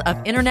Rules of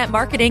Internet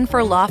Marketing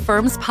for Law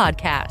Firms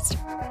podcast.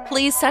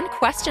 Please send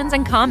questions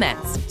and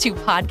comments to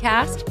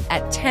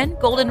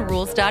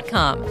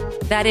podcast@10goldenrules.com.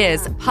 That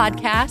is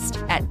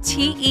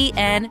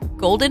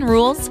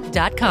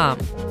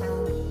podcast@TENGoldenrules.com.